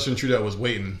sure Justin Trudeau was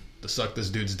waiting to suck this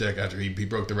dude's dick after he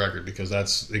broke the record, because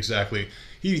that's exactly...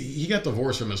 He got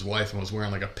divorced from his wife and was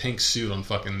wearing like a pink suit on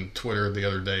fucking Twitter the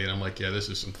other day, and I'm like, yeah, this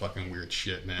is some fucking weird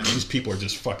shit, man. These people are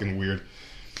just fucking weird.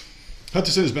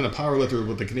 Hutchison has been a powerlifter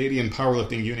with the Canadian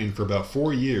Powerlifting Union for about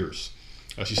 4 years.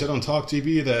 She said on Talk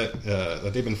TV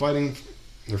that they've been fighting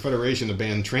their federation to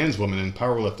ban trans women in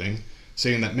powerlifting,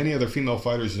 saying that many other female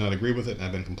fighters do not agree with it and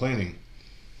have been complaining.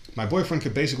 My boyfriend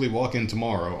could basically walk in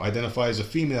tomorrow, identify as a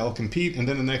female, compete, and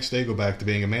then the next day go back to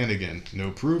being a man again.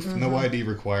 No proof, no ID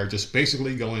required, just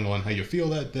basically going on how you feel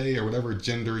that day or whatever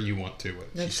gender you want to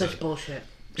it. That's such bullshit.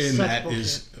 And that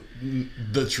is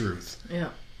the truth.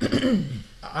 Yeah.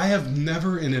 I have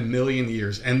never in a million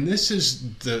years, and this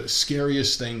is the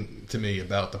scariest thing to me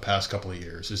about the past couple of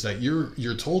years, is that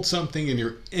you're told something and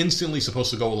you're instantly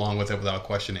supposed to go along with it without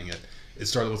questioning it. It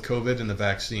started with COVID and the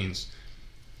vaccines.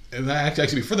 And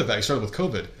actually, before the vaccine, started with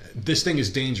COVID. This thing is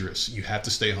dangerous. You have to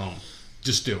stay home.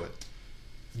 Just do it.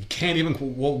 You can't even...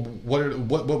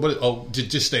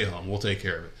 just stay home. We'll take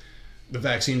care of it. The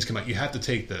vaccines come out. You have to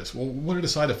take this. Well, what are the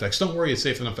side effects? Don't worry, it's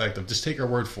safe and effective. Just take our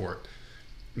word for it.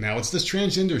 Now, it's this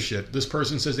transgender shit. This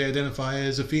person says they identify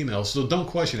as a female, so don't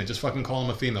question it. Just fucking call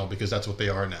them a female, because that's what they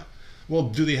are now. Well,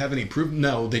 do they have any proof?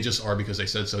 No, they just are because they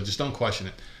said so. Just don't question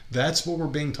it. That's what we're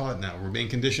being taught now. We're being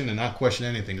conditioned to not question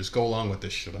anything. Just go along with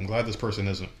this shit. I'm glad this person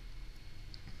isn't.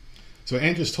 So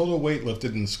Andrew's total weight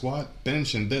lifted in squat,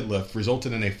 bench, and deadlift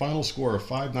resulted in a final score of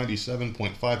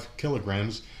 597.5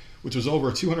 kilograms, which was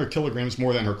over 200 kilograms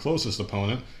more than her closest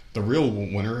opponent, the real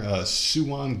winner,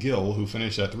 Suwon Gill, who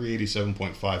finished at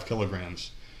 387.5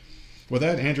 kilograms. With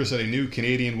that, Andrew set a new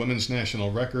Canadian women's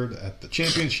national record at the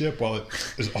championship, while it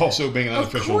is also being an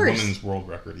unofficial women's world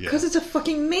record. Because it's a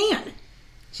fucking man.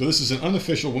 So this is an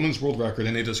unofficial women's world record,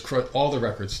 and they just crush all the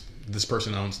records this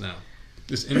person owns now.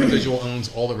 This individual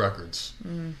owns all the records.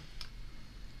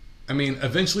 I mean,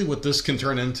 eventually what this can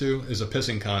turn into is a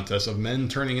pissing contest of men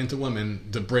turning into women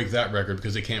to break that record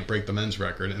because they can't break the men's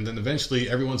record. And then eventually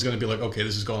everyone's going to be like, okay,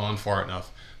 this has gone on far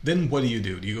enough. Then what do?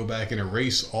 Do you go back and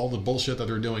erase all the bullshit that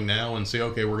they're doing now and say,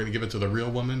 okay, we're going to give it to the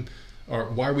real woman? Or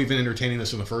why are we even entertaining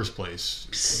this in the first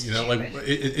place? You know, like,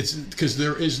 it's because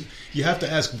you have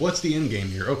to ask, what's the end game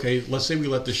here? Okay, let's say we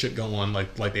let this shit go on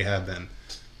like they have been.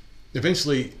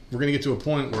 Eventually, we're going to get to a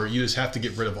point where you just have to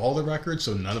get rid of all the records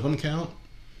so none of them count.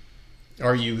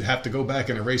 Or you have to go back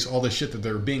and erase all the shit that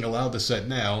they're being allowed to set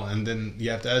now, and then you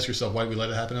have to ask yourself, why did we let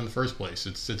it happen in the first place?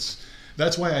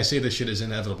 That's why I say this shit is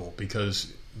inevitable,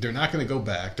 because they're not going to go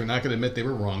back. They're not going to admit they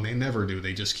were wrong. They never do.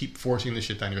 They just keep forcing this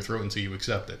shit down your throat until you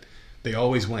accept it. They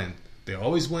always win. They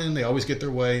always win. They always get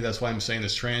their way. That's why I'm saying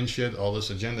this trans shit, all this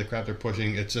agenda crap they're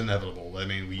pushing, it's inevitable. I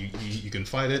mean, you can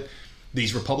fight it.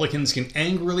 These Republicans can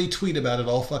angrily tweet about it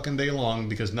all fucking day long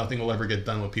because nothing will ever get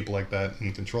done with people like that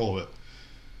in control of it.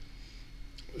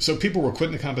 So people were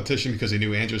quitting the competition because they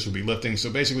knew Andrus would be lifting. So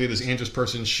basically this Andrus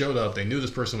person showed up. They knew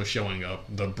this person was showing up.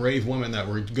 The brave women that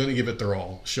were going to give it their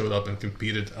all showed up and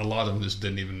competed. A lot of them just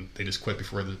didn't even, they just quit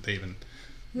before they even...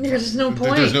 There's no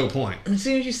point. There's no point. As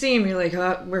soon as you see him, you're like,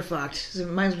 oh, we're fucked. So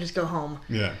might as well just go home.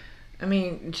 Yeah. I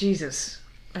mean, Jesus.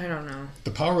 I don't know.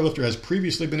 The powerlifter has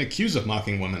previously been accused of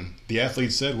mocking women. The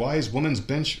athlete said, why is women's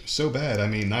bench so bad? I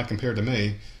mean, not compared to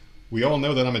me. We all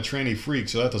know that I'm a tranny freak,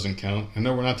 so that doesn't count. I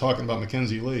know we're not talking about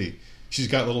Mackenzie Lee. She's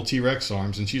got little T-Rex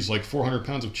arms, and she's like 400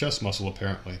 pounds of chest muscle,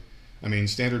 apparently. I mean,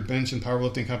 standard bench and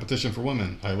powerlifting competition for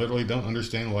women. I literally don't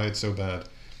understand why it's so bad.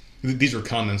 These are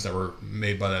comments that were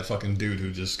made by that fucking dude who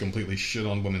just completely shit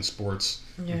on women's sports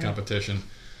and competition.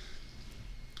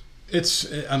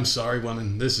 I'm sorry,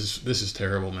 women. This is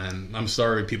terrible, man. I'm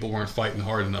sorry people weren't fighting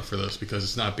hard enough for this because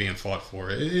it's not being fought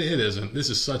for. It isn't. This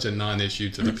is such a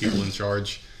non-issue to the people in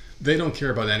charge. They don't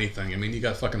care about anything. I mean, you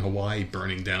got fucking Hawaii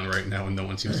burning down right now and no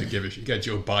one seems to give a shit. You got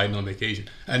Joe Biden on vacation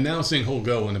announcing he'll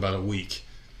go in about a week.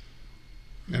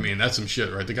 I mean, that's some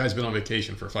shit, right? The guy's been on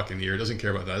vacation for a fucking year. Doesn't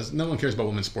care about that. No one cares about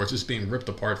women's sports. It's being ripped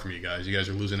apart from you guys. You guys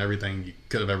are losing everything you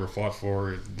could have ever fought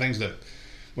for. Things that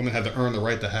women had to earn the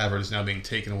right to have are just now being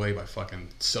taken away by fucking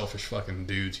selfish fucking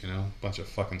dudes, you know? Bunch of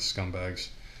fucking scumbags.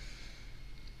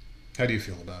 How do you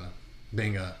feel about it?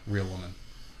 Being a real woman?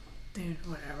 Dude,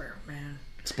 whatever, man.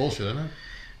 It's bullshit, isn't it?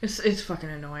 It's fucking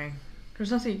annoying.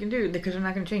 There's nothing you can do because they're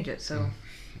not going to change it, so...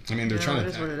 I mean, they're trying to... It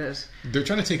is what it is. They're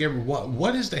trying to take every...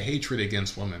 What is the hatred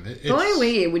against women? The only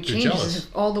way it would change is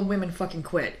if all the women fucking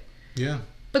quit. Yeah.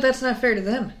 But that's not fair to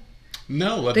them.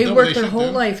 No. They worked their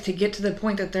whole life to get to the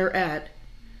point that they're at,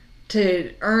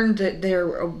 to earn their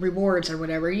rewards or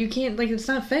whatever. You can't... it's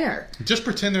not fair. Just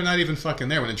pretend they're not even fucking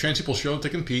there. When the trans people show up to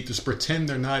compete, just pretend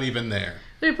they're not even there.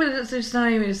 But it's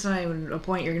not even a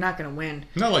point. You're not going to win.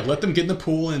 No, let them get in the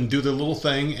pool and do their little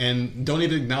thing and don't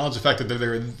even acknowledge the fact that they're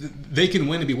there. They can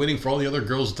win and be waiting for all the other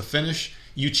girls to finish.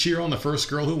 You cheer on the first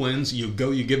girl who wins. You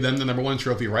give them the number one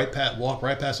trophy, walk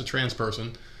right past a trans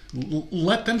person.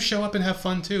 Let them show up and have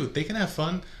fun too. They can have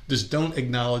fun. Just don't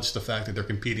acknowledge the fact that they're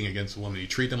competing against a woman. You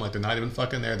treat them like they're not even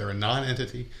fucking there. They're a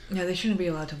non-entity. Yeah, they shouldn't be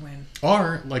allowed to win.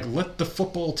 Or let the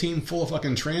football team full of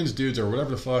fucking trans dudes or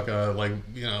whatever the fuck, let's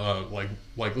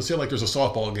say there's a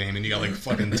softball game and you got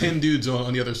fucking 10 dudes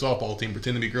on the other softball team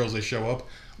pretending to be girls. They show up.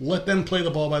 Let them play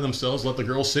the ball by themselves. Let the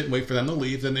girls sit and wait for them to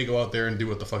leave. Then they go out there and do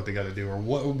what the fuck they got to do or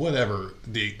whatever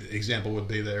the example would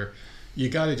be there. You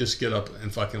got to just get up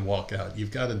and fucking walk out.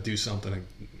 You've got to do something,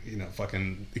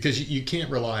 because you can't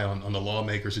rely on the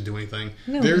lawmakers to do anything.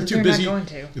 No, they're too busy. Not going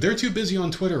to. They're too busy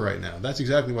on Twitter right now. That's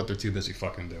exactly what they're too busy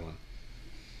fucking doing.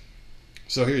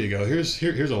 So here you go. Here's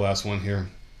the last one here.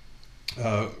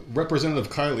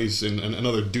 Representative Kylie's and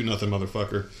another do-nothing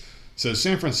motherfucker says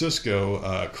San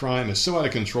Francisco crime is so out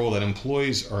of control that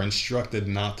employees are instructed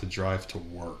not to drive to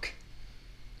work.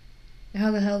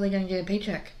 How the hell are they going to get a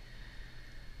paycheck?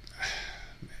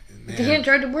 Man. They can't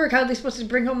drive to work. How are they supposed to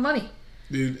bring home money?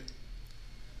 Dude,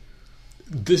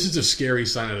 this is a scary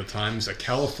sign of the times that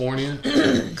California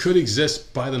could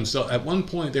exist by themselves. At one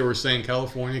point, they were saying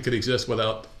California could exist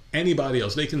without anybody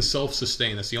else. They can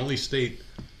self-sustain. That's the only state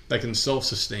that can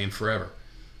self-sustain forever.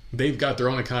 They've got their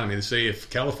own economy. They say if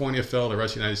California fell, the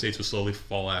rest of the United States would slowly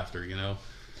fall after,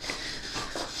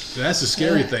 That's the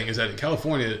scary thing, is that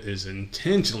California is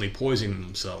intentionally poisoning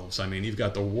themselves. I mean, you've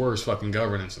got the worst fucking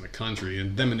governance in the country,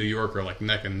 and them in New York are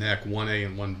neck and neck, 1A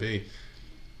and 1B.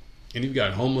 And you've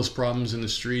got homeless problems in the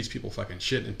streets, people fucking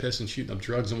shitting and pissing, shooting up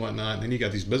drugs and whatnot. And then you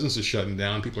got these businesses shutting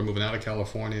down. People are moving out of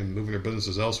California and moving their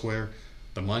businesses elsewhere.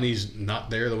 The money's not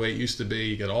there the way it used to be.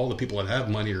 You got all the people that have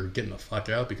money are getting the fuck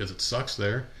out because it sucks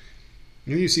there.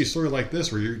 And then you see a story like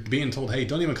this where you're being told, hey,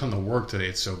 don't even come to work today,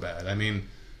 it's so bad. I mean...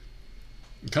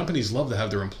 companies love to have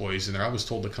their employees in there. I was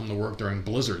told to come to work during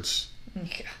blizzards.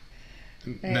 Yeah.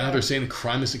 Now they're saying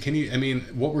crime is...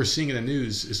 what we're seeing in the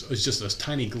news is just a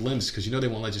tiny glimpse, because they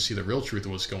won't let you see the real truth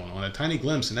of what's going on. A tiny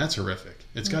glimpse, and that's horrific.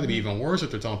 It's got to be even worse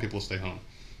if they're telling people to stay home.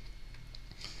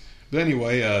 But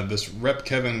anyway, this Rep.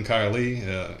 Kevin Kiley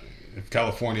of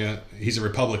California, he's a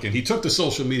Republican. He took to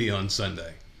social media on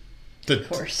Sunday to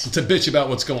bitch about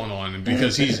what's going on,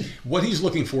 because what he's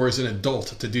looking for is an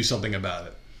adult to do something about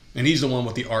it. And he's the one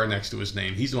with the R next to his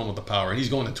name. He's the one with the power. And he's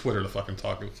going to Twitter to fucking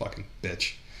talk to a fucking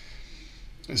bitch.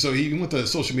 And so he went to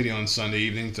social media on Sunday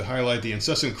evening to highlight the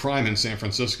incessant crime in San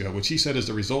Francisco, which he said is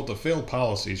the result of failed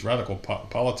policies, radical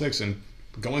politics, and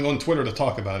going on Twitter to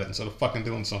talk about it instead of fucking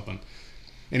doing something.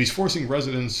 And he's forcing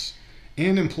residents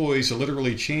and employees to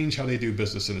literally change how they do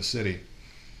business in the city.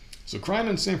 So crime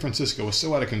in San Francisco is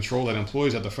so out of control that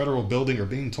employees at the federal building are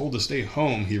being told to stay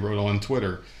home, he wrote on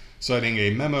Twitter, citing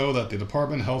a memo that the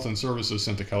Department of Health and Services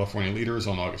sent to California leaders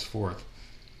on August 4th.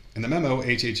 In the memo,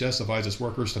 HHS advises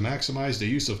workers to maximize the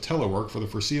use of telework for the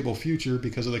foreseeable future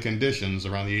because of the conditions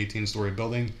around the 18-story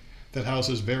building that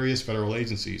houses various federal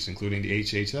agencies, including the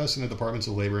HHS and the Departments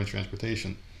of Labor and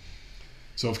Transportation.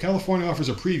 So if California offers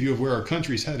a preview of where our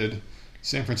country's headed,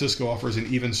 San Francisco offers an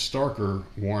even starker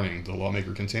warning, the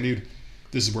lawmaker continued.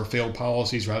 This is where failed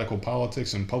policies, radical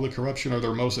politics, and public corruption are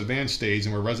their most advanced stage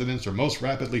and where residents are most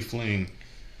rapidly fleeing.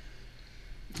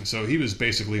 So he was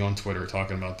basically on Twitter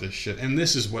talking about this shit. And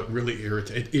this is what really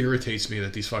irritates me,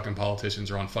 that these fucking politicians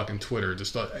are on fucking Twitter.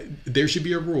 There should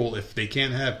be a rule. If they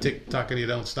can't have TikTok and you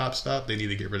don't stop, they need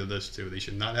to get rid of this too. They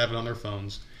should not have it on their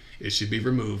phones. It should be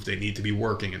removed. They need to be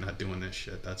working and not doing this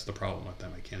shit. That's the problem with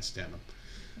them. I can't stand them.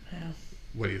 Yeah.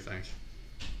 What do you think?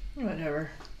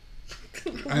 Whatever.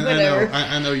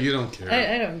 I know you don't care.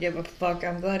 I don't give a fuck.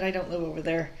 I'm glad I don't live over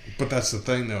there. But that's the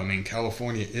thing, though. I mean,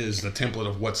 California is the template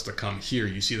of what's to come here.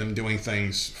 You see them doing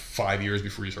things 5 years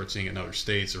before you start seeing it in other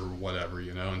states or whatever,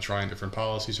 and trying different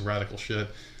policies and radical shit.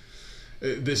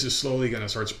 This is slowly going to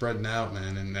start spreading out,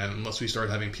 man. And unless we start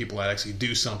having people that actually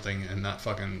do something and not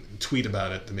fucking tweet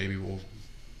about it, then maybe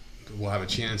we'll have a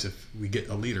chance if we get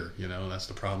a leader. That's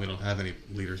the problem. We don't have any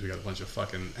leaders. We got a bunch of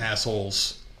fucking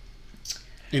assholes.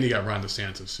 And you got Ron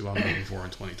DeSantis, who I'm looking for in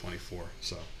 2024.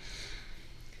 So,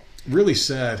 really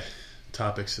sad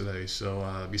topics today.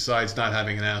 So, besides not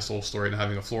having an asshole story and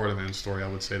having a Florida man story, I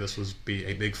would say this would be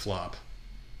a big flop.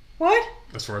 What?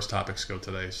 As far as topics go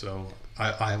today. So,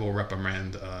 I will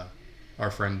reprimand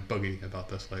our friend Boogie about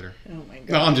this later. Oh my god!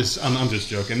 No, I'm just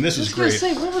joking. This was great.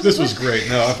 This was great.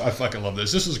 No, I fucking love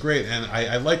this. This was great, and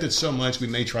I liked it so much. We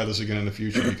may try this again in the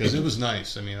future because it was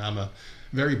nice. I mean, I'm a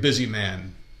very busy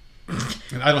man.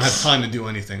 And I don't have time to do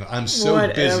anything. I'm so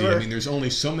busy. I mean, there's only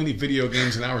so many video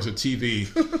games and hours of TV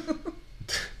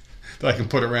that I can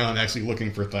put around actually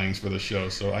looking for things for the show.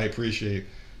 So I appreciate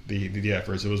the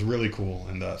efforts. It was really cool,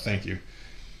 and thank you.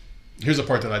 Here's the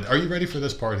part that are you ready for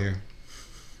this part here?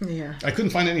 Yeah. I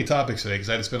couldn't find any topics today because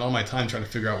I had to spend all my time trying to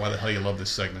figure out why the hell you love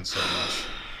this segment so much.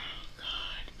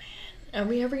 God, man. Are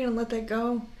we ever going to let that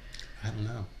go? I don't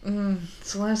know.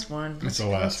 It's the last one. It's the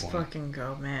last one. Let's fucking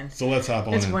go, man. So let's hop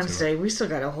on. It's Wednesday. We still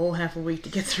got a whole half a week to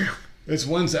get through. It's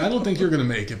Wednesday. I don't think you're going to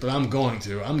make it, but I'm going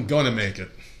to. I'm going to make it.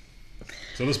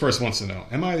 So this person wants to know,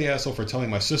 am I the asshole for telling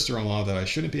my sister-in-law that I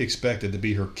shouldn't be expected to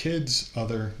be her kid's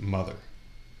other mother?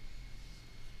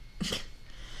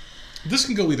 This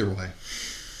can go either way.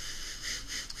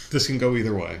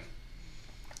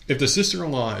 If the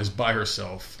sister-in-law is by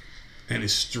herself and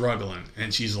is struggling,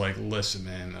 and she's like, listen,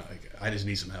 man, I just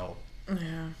need some help.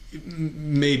 Yeah.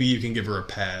 Maybe you can give her a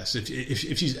pass.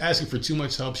 If she's asking for too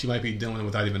much help, she might be doing it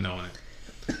without even knowing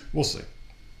it. We'll see.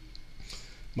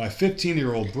 My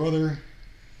 15-year-old brother...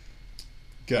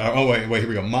 Oh, wait, here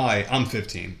we go. I'm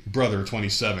 15. Brother,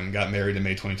 27, got married in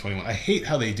May 2021. I hate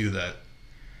how they do that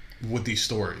with these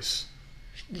stories.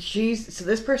 So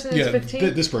this person is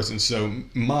 15? This person. So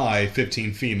my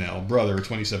 15 female, brother,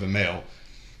 27 male,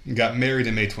 got married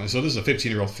in May 20. So this is a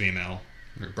 15-year-old female.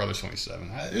 Her brother's 27.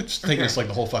 It's taking us like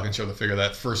the whole fucking show to figure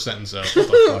that first sentence out. What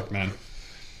the fuck, man?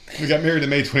 We got married in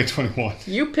May 2021.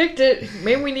 You picked it.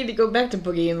 Maybe we need to go back to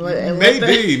Boogie and let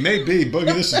maybe Boogie.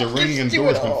 This is a ringing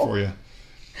endorsement for you.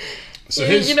 So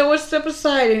what? Step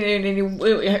aside and me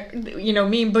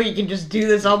and Boogie can just do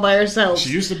this all by ourselves. She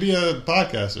used to be a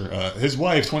podcaster. His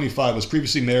wife, 25, was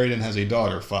previously married and has a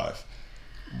daughter, 5.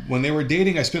 When they were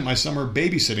dating, I spent my summer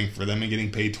babysitting for them and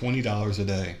getting paid $20 a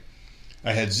day.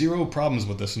 I had zero problems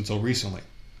with this until recently.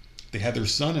 They had their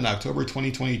son in October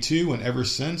 2022, and ever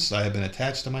since, I have been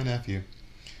attached to my nephew.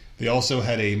 They also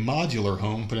had a modular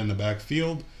home put in the back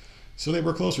field, so they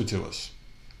were closer to us.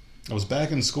 I was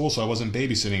back in school, so I wasn't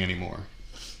babysitting anymore.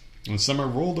 When summer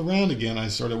rolled around again, I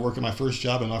started working my first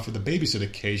job and offered to babysit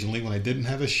occasionally when I didn't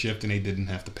have a shift and they didn't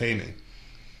have to pay me.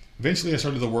 Eventually, I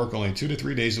started to work only 2 to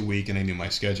 3 days a week, and I knew my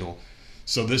schedule.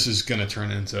 So this is going to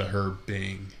turn into her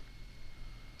being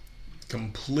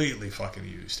completely fucking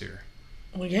used here.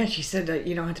 Well, yeah, she said that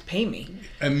you don't have to pay me.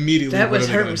 Immediately, that was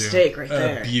her mistake right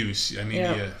there. Abuse. I mean,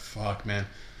 yeah fuck, man.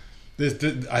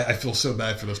 I feel so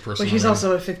bad for this person. But she's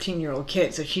also a 15-year-old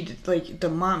kid, so she the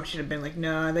mom should have been like,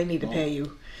 "No, they need to pay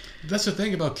you." That's the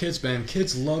thing about kids, man.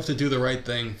 Kids love to do the right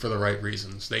thing for the right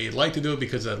reasons. They like to do it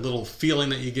because of that little feeling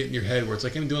that you get in your head where it's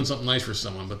like I'm doing something nice for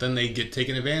someone, but then they get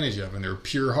taken advantage of, and their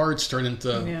pure hearts turn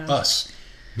into us.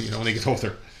 When they get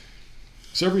older.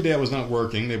 So every day I was not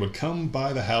working, they would come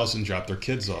by the house and drop their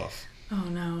kids off. Oh,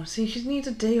 no. See, she needs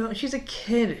a day off. She's a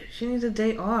kid. She needs a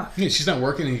day off. Yeah, she's not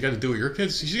working and you got to do it with your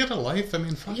kids. She's got a life. I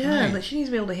mean, fuck me. Yeah, like she needs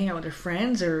to be able to hang out with her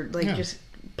friends or, just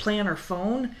play on her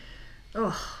phone.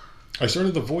 Ugh. I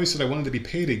started to voice that I wanted to be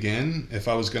paid again if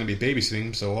I was going to be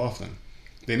babysitting so often.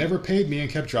 They never paid me and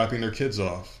kept dropping their kids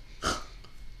off.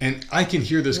 And I can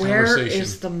hear this conversation. Where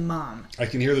is the mom? I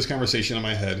can hear this conversation in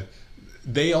my head.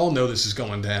 They all know this is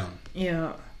going down.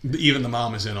 Yeah. Even the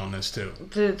mom is in on this too.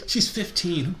 But she's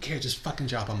 15. Who cares? Just fucking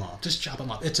drop them off. Just drop them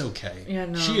off. It's okay. Yeah,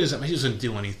 no. She doesn't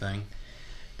do anything.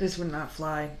 This would not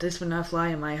fly. This would not fly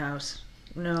in my house.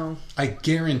 No. I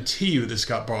guarantee you this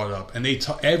got brought up. And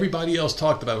everybody else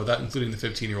talked about it without including the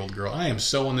 15-year-old girl. I am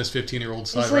so on this 15-year-old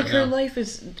side right now. It's like her life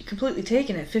is completely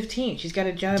taken at 15. She's got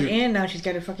a job and now she's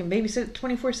got to fucking babysit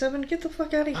 24/7. Get the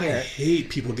fuck out of here. I hate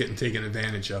people getting taken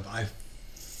advantage of. I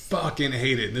fucking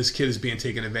hate it. This kid is being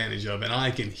taken advantage of, and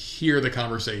I can hear the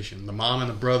conversation. The mom and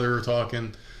the brother are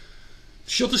talking.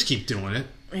 She'll just keep doing it.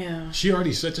 Yeah. She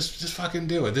already said, just fucking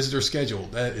do it. This is her schedule.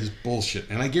 That is bullshit.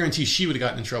 And I guarantee she would have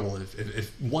gotten in trouble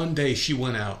if one day she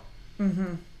went out.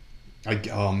 Mm-hmm.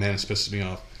 Oh man, it's pissing me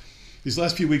off. These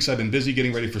last few weeks I've been busy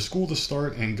getting ready for school to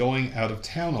start and going out of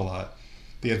town a lot.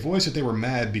 They had voiced that they were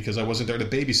mad because I wasn't there to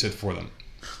babysit for them.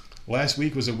 Last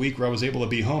week was a week where I was able to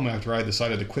be home after I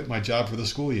decided to quit my job for the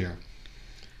school year.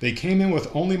 They came in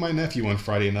with only my nephew on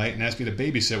Friday night and asked me to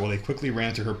babysit while they quickly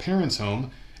ran to her parents'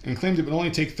 home and claimed it would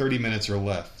only take 30 minutes or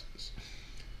less.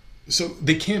 So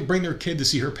they can't bring their kid to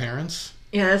see her parents?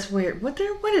 Yeah, that's weird. What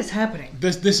is happening?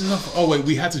 This is oh wait,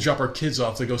 we have to drop our kids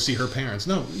off to go see her parents.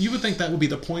 No, you would think that would be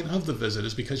the point of the visit,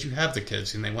 is because you have the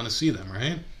kids and they want to see them,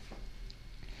 right?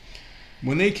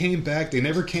 When they came back, they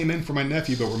never came in for my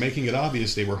nephew, but were making it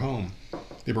obvious they were home.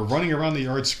 They were running around the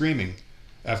yard screaming.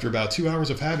 After about 2 hours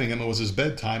of having him, it was his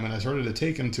bedtime, and I started to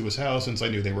take him to his house since I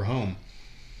knew they were home.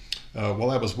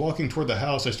 While I was walking toward the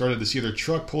house, I started to see their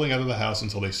truck pulling out of the house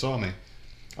until they saw me.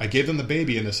 I gave them the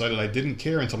baby and decided I didn't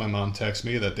care until my mom texted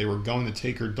me that they were going to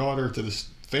take her daughter to the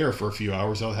fair for a few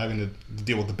hours without having to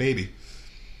deal with the baby.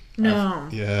 No.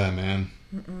 Yeah, man.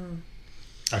 Mm-mm.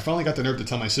 I finally got the nerve to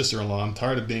tell my sister-in-law I'm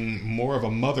tired of being more of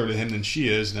a mother to him than she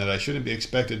is, and that I shouldn't be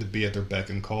expected to be at their beck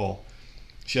and call.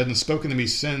 She hasn't spoken to me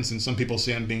since, and some people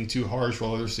say I'm being too harsh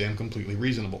while others say I'm completely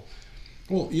reasonable.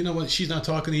 Well, you know what? She's not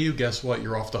talking to you. Guess what?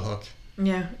 You're off the hook.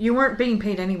 Yeah, you weren't being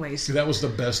paid anyways. That was the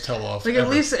best tell-off Like, ever.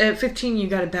 at least at 15 you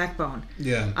got a backbone.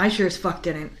 Yeah. I sure as fuck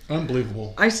didn't.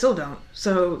 Unbelievable. I still don't.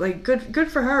 So, like,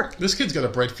 good for her. This kid's got a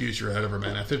bright future ahead of her,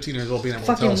 man. At 15 years old, being able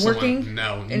Fucking to tell working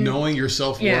someone, and, knowing your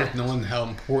self-worth, yeah. knowing how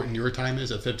important your time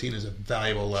is at 15 is a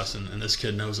valuable lesson, and this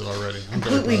kid knows it already. I'm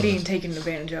completely being taken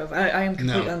advantage of. I am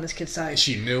completely on this kid's side.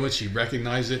 She knew it, she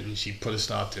recognized it, and she put a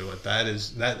stop to it.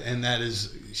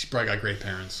 She probably got great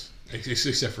parents.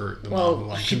 Except for the mom,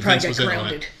 who I'm she convinced probably was got in on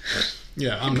grounded. it.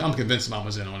 Yeah, I'm convinced mom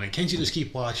was in on it. Can't you just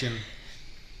keep watching?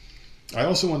 I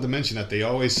also wanted to mention that they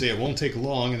always say it won't take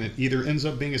long, and it either ends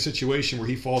up being a situation where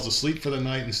he falls asleep for the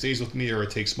night and stays with me, or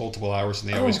it takes multiple hours,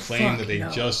 and they always claim that they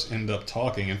just end up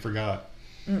talking and forgot.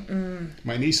 Mm-mm.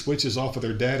 My niece switches off with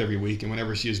her dad every week, and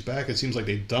whenever she is back, it seems like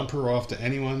they dump her off to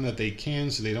anyone that they can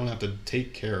so they don't have to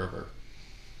take care of her.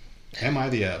 Am I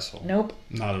the asshole? Nope.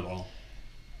 Not at all.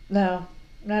 No.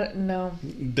 No.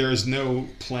 There's no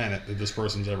planet that this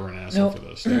person's ever an asshole for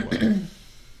this. No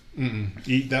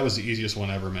way. That was the easiest one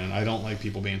ever, man. I don't like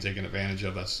people being taken advantage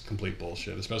of. That's complete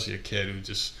bullshit. Especially a kid who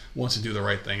just wants to do the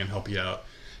right thing and help you out.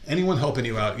 Anyone helping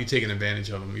you out, you're taking advantage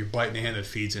of them. You're biting the hand that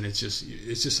feeds, and it's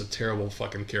just a terrible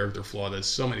fucking character flaw that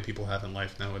so many people have in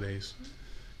life nowadays.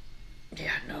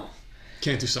 Yeah, no.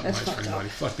 Can't do something nice for anybody.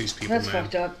 Fuck these people, man. That's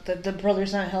fucked up. The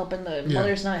brother's not helping. The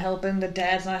mother's not helping. The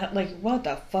dad's not like, what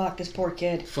the fuck? This poor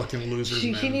kid. Fucking losers,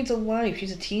 man. She needs a life.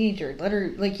 She's a teenager. Let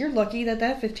her. Like, you're lucky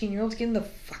that 15-year-old's getting the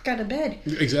fuck out of bed.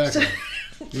 Exactly.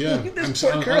 Yeah. I'm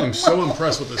so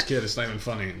impressed with this kid. It's not even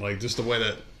funny. Like, just the way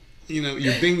that,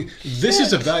 you're being. This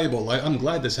is a valuable life. I'm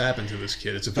glad this happened to this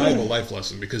kid. It's a valuable life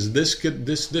lesson, because this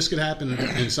could happen,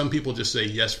 and some people just say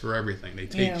yes for everything. They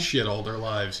take shit all their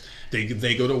lives.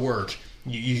 They go to work.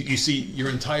 You see your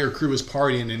entire crew is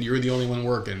partying and you're the only one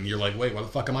working. You're like, wait, why the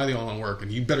fuck am I the only one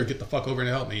working? You better get the fuck over and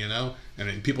help me, And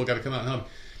then people got to come out and help.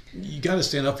 You got to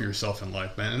stand up for yourself in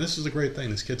life, man. And this is a great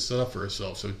thing. This kid stood up for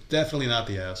herself, so definitely not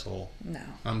the asshole. No.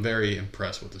 I'm very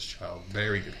impressed with this child.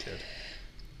 Very good kid.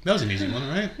 That was an easy one,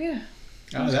 right? Yeah.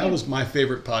 That was my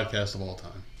favorite podcast of all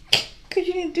time. Because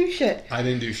you didn't do shit. I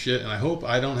didn't do shit, and I hope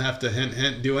I don't have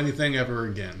to do anything ever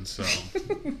again. So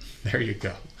there you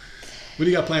go. What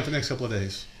do you got planned for the next couple of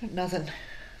days? Nothing.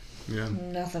 Yeah.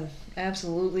 Nothing.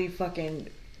 Absolutely fucking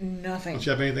nothing. Don't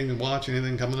you have anything to watch?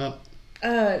 Anything coming up?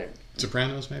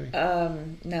 Sopranos, maybe?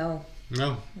 No.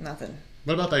 No? Nothing.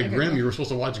 What about that Grimm? You were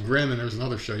supposed to watch Grimm, and there was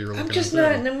another show you were looking at. I'm just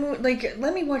not in the mood. Like,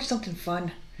 let me watch something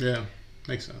fun. Yeah,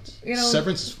 makes sense. You know,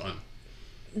 Severance is fun.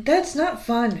 That's not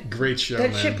fun. Great show,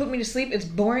 That man. shit put me to sleep. It's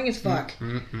boring as fuck.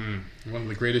 One of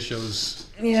the greatest shows.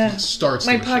 Yeah. Starts.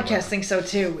 My podcast thinks so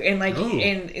too, and like,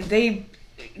 and they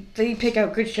pick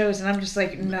out good shows, and I'm just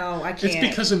like, no, I can't. It's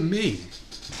because of me.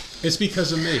 It's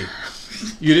because of me.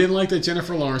 You didn't like that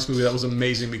Jennifer Lawrence movie? That was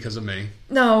amazing because of me.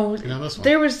 No, you know, that's fine.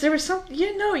 There was some.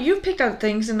 Yeah, no, you've picked out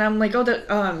things, and I'm like, oh,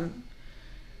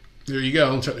 There you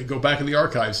go. I'm trying to go back in the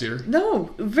archives here.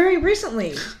 No, very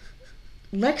recently,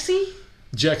 Jexy.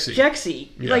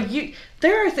 Yeah. Like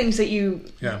there are things that you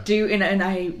do, and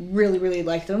I really, really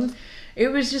like them. It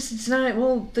was just, it's not,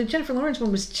 well, the Jennifer Lawrence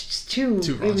one was just too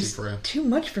raunchy for you. Too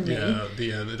much for me. Yeah,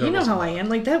 you know how I am.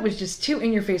 Like, that was just too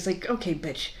in your face. Like, okay,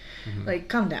 bitch. Mm-hmm. Like,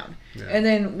 calm down. Yeah. And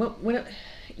then, what,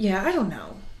 yeah, I don't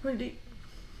know.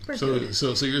 So you're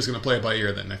just going to play it by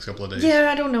ear the next couple of days? Yeah,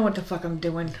 I don't know what the fuck I'm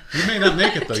doing. You may not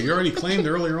make it, though. You already claimed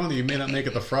earlier on that you may not make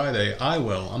it the Friday. I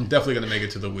will. I'm definitely going to make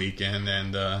it to the weekend,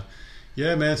 and,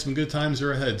 yeah, man, some good times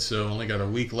are ahead. So only got a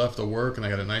week left of work, and I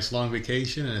got a nice long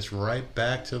vacation, and it's right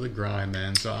back to the grind,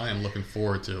 man. So I am looking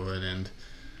forward to it, and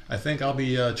I think I'll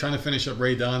be trying to finish up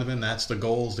Ray Donovan. That's the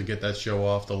goal, is to get that show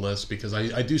off the list, because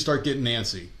I do start getting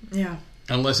antsy. Yeah.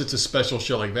 Unless it's a special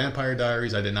show like Vampire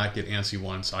Diaries, I did not get antsy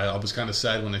once. I was kind of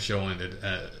sad when the show ended.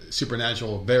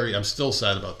 Supernatural, I'm still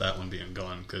sad about that one being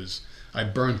gone, because I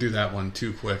burned through that one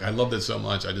too quick. I loved it so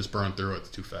much, I just burned through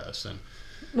it too fast, and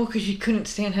well, because you couldn't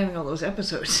stand having all those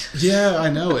episodes. Yeah, I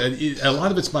know. A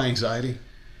lot of it's my anxiety.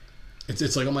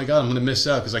 It's like, oh my God, I'm going to miss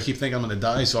out because I keep thinking I'm going to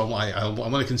die, so I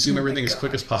want to consume everything as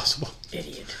quick as possible.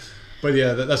 Idiot. But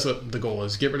yeah, that's what the goal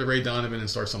is. Get rid of Ray Donovan and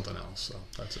start something else. So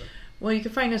that's it. Well, you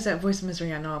can find us at Voice of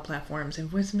Misery on all platforms and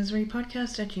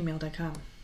voiceofmiserypodcast@gmail.com.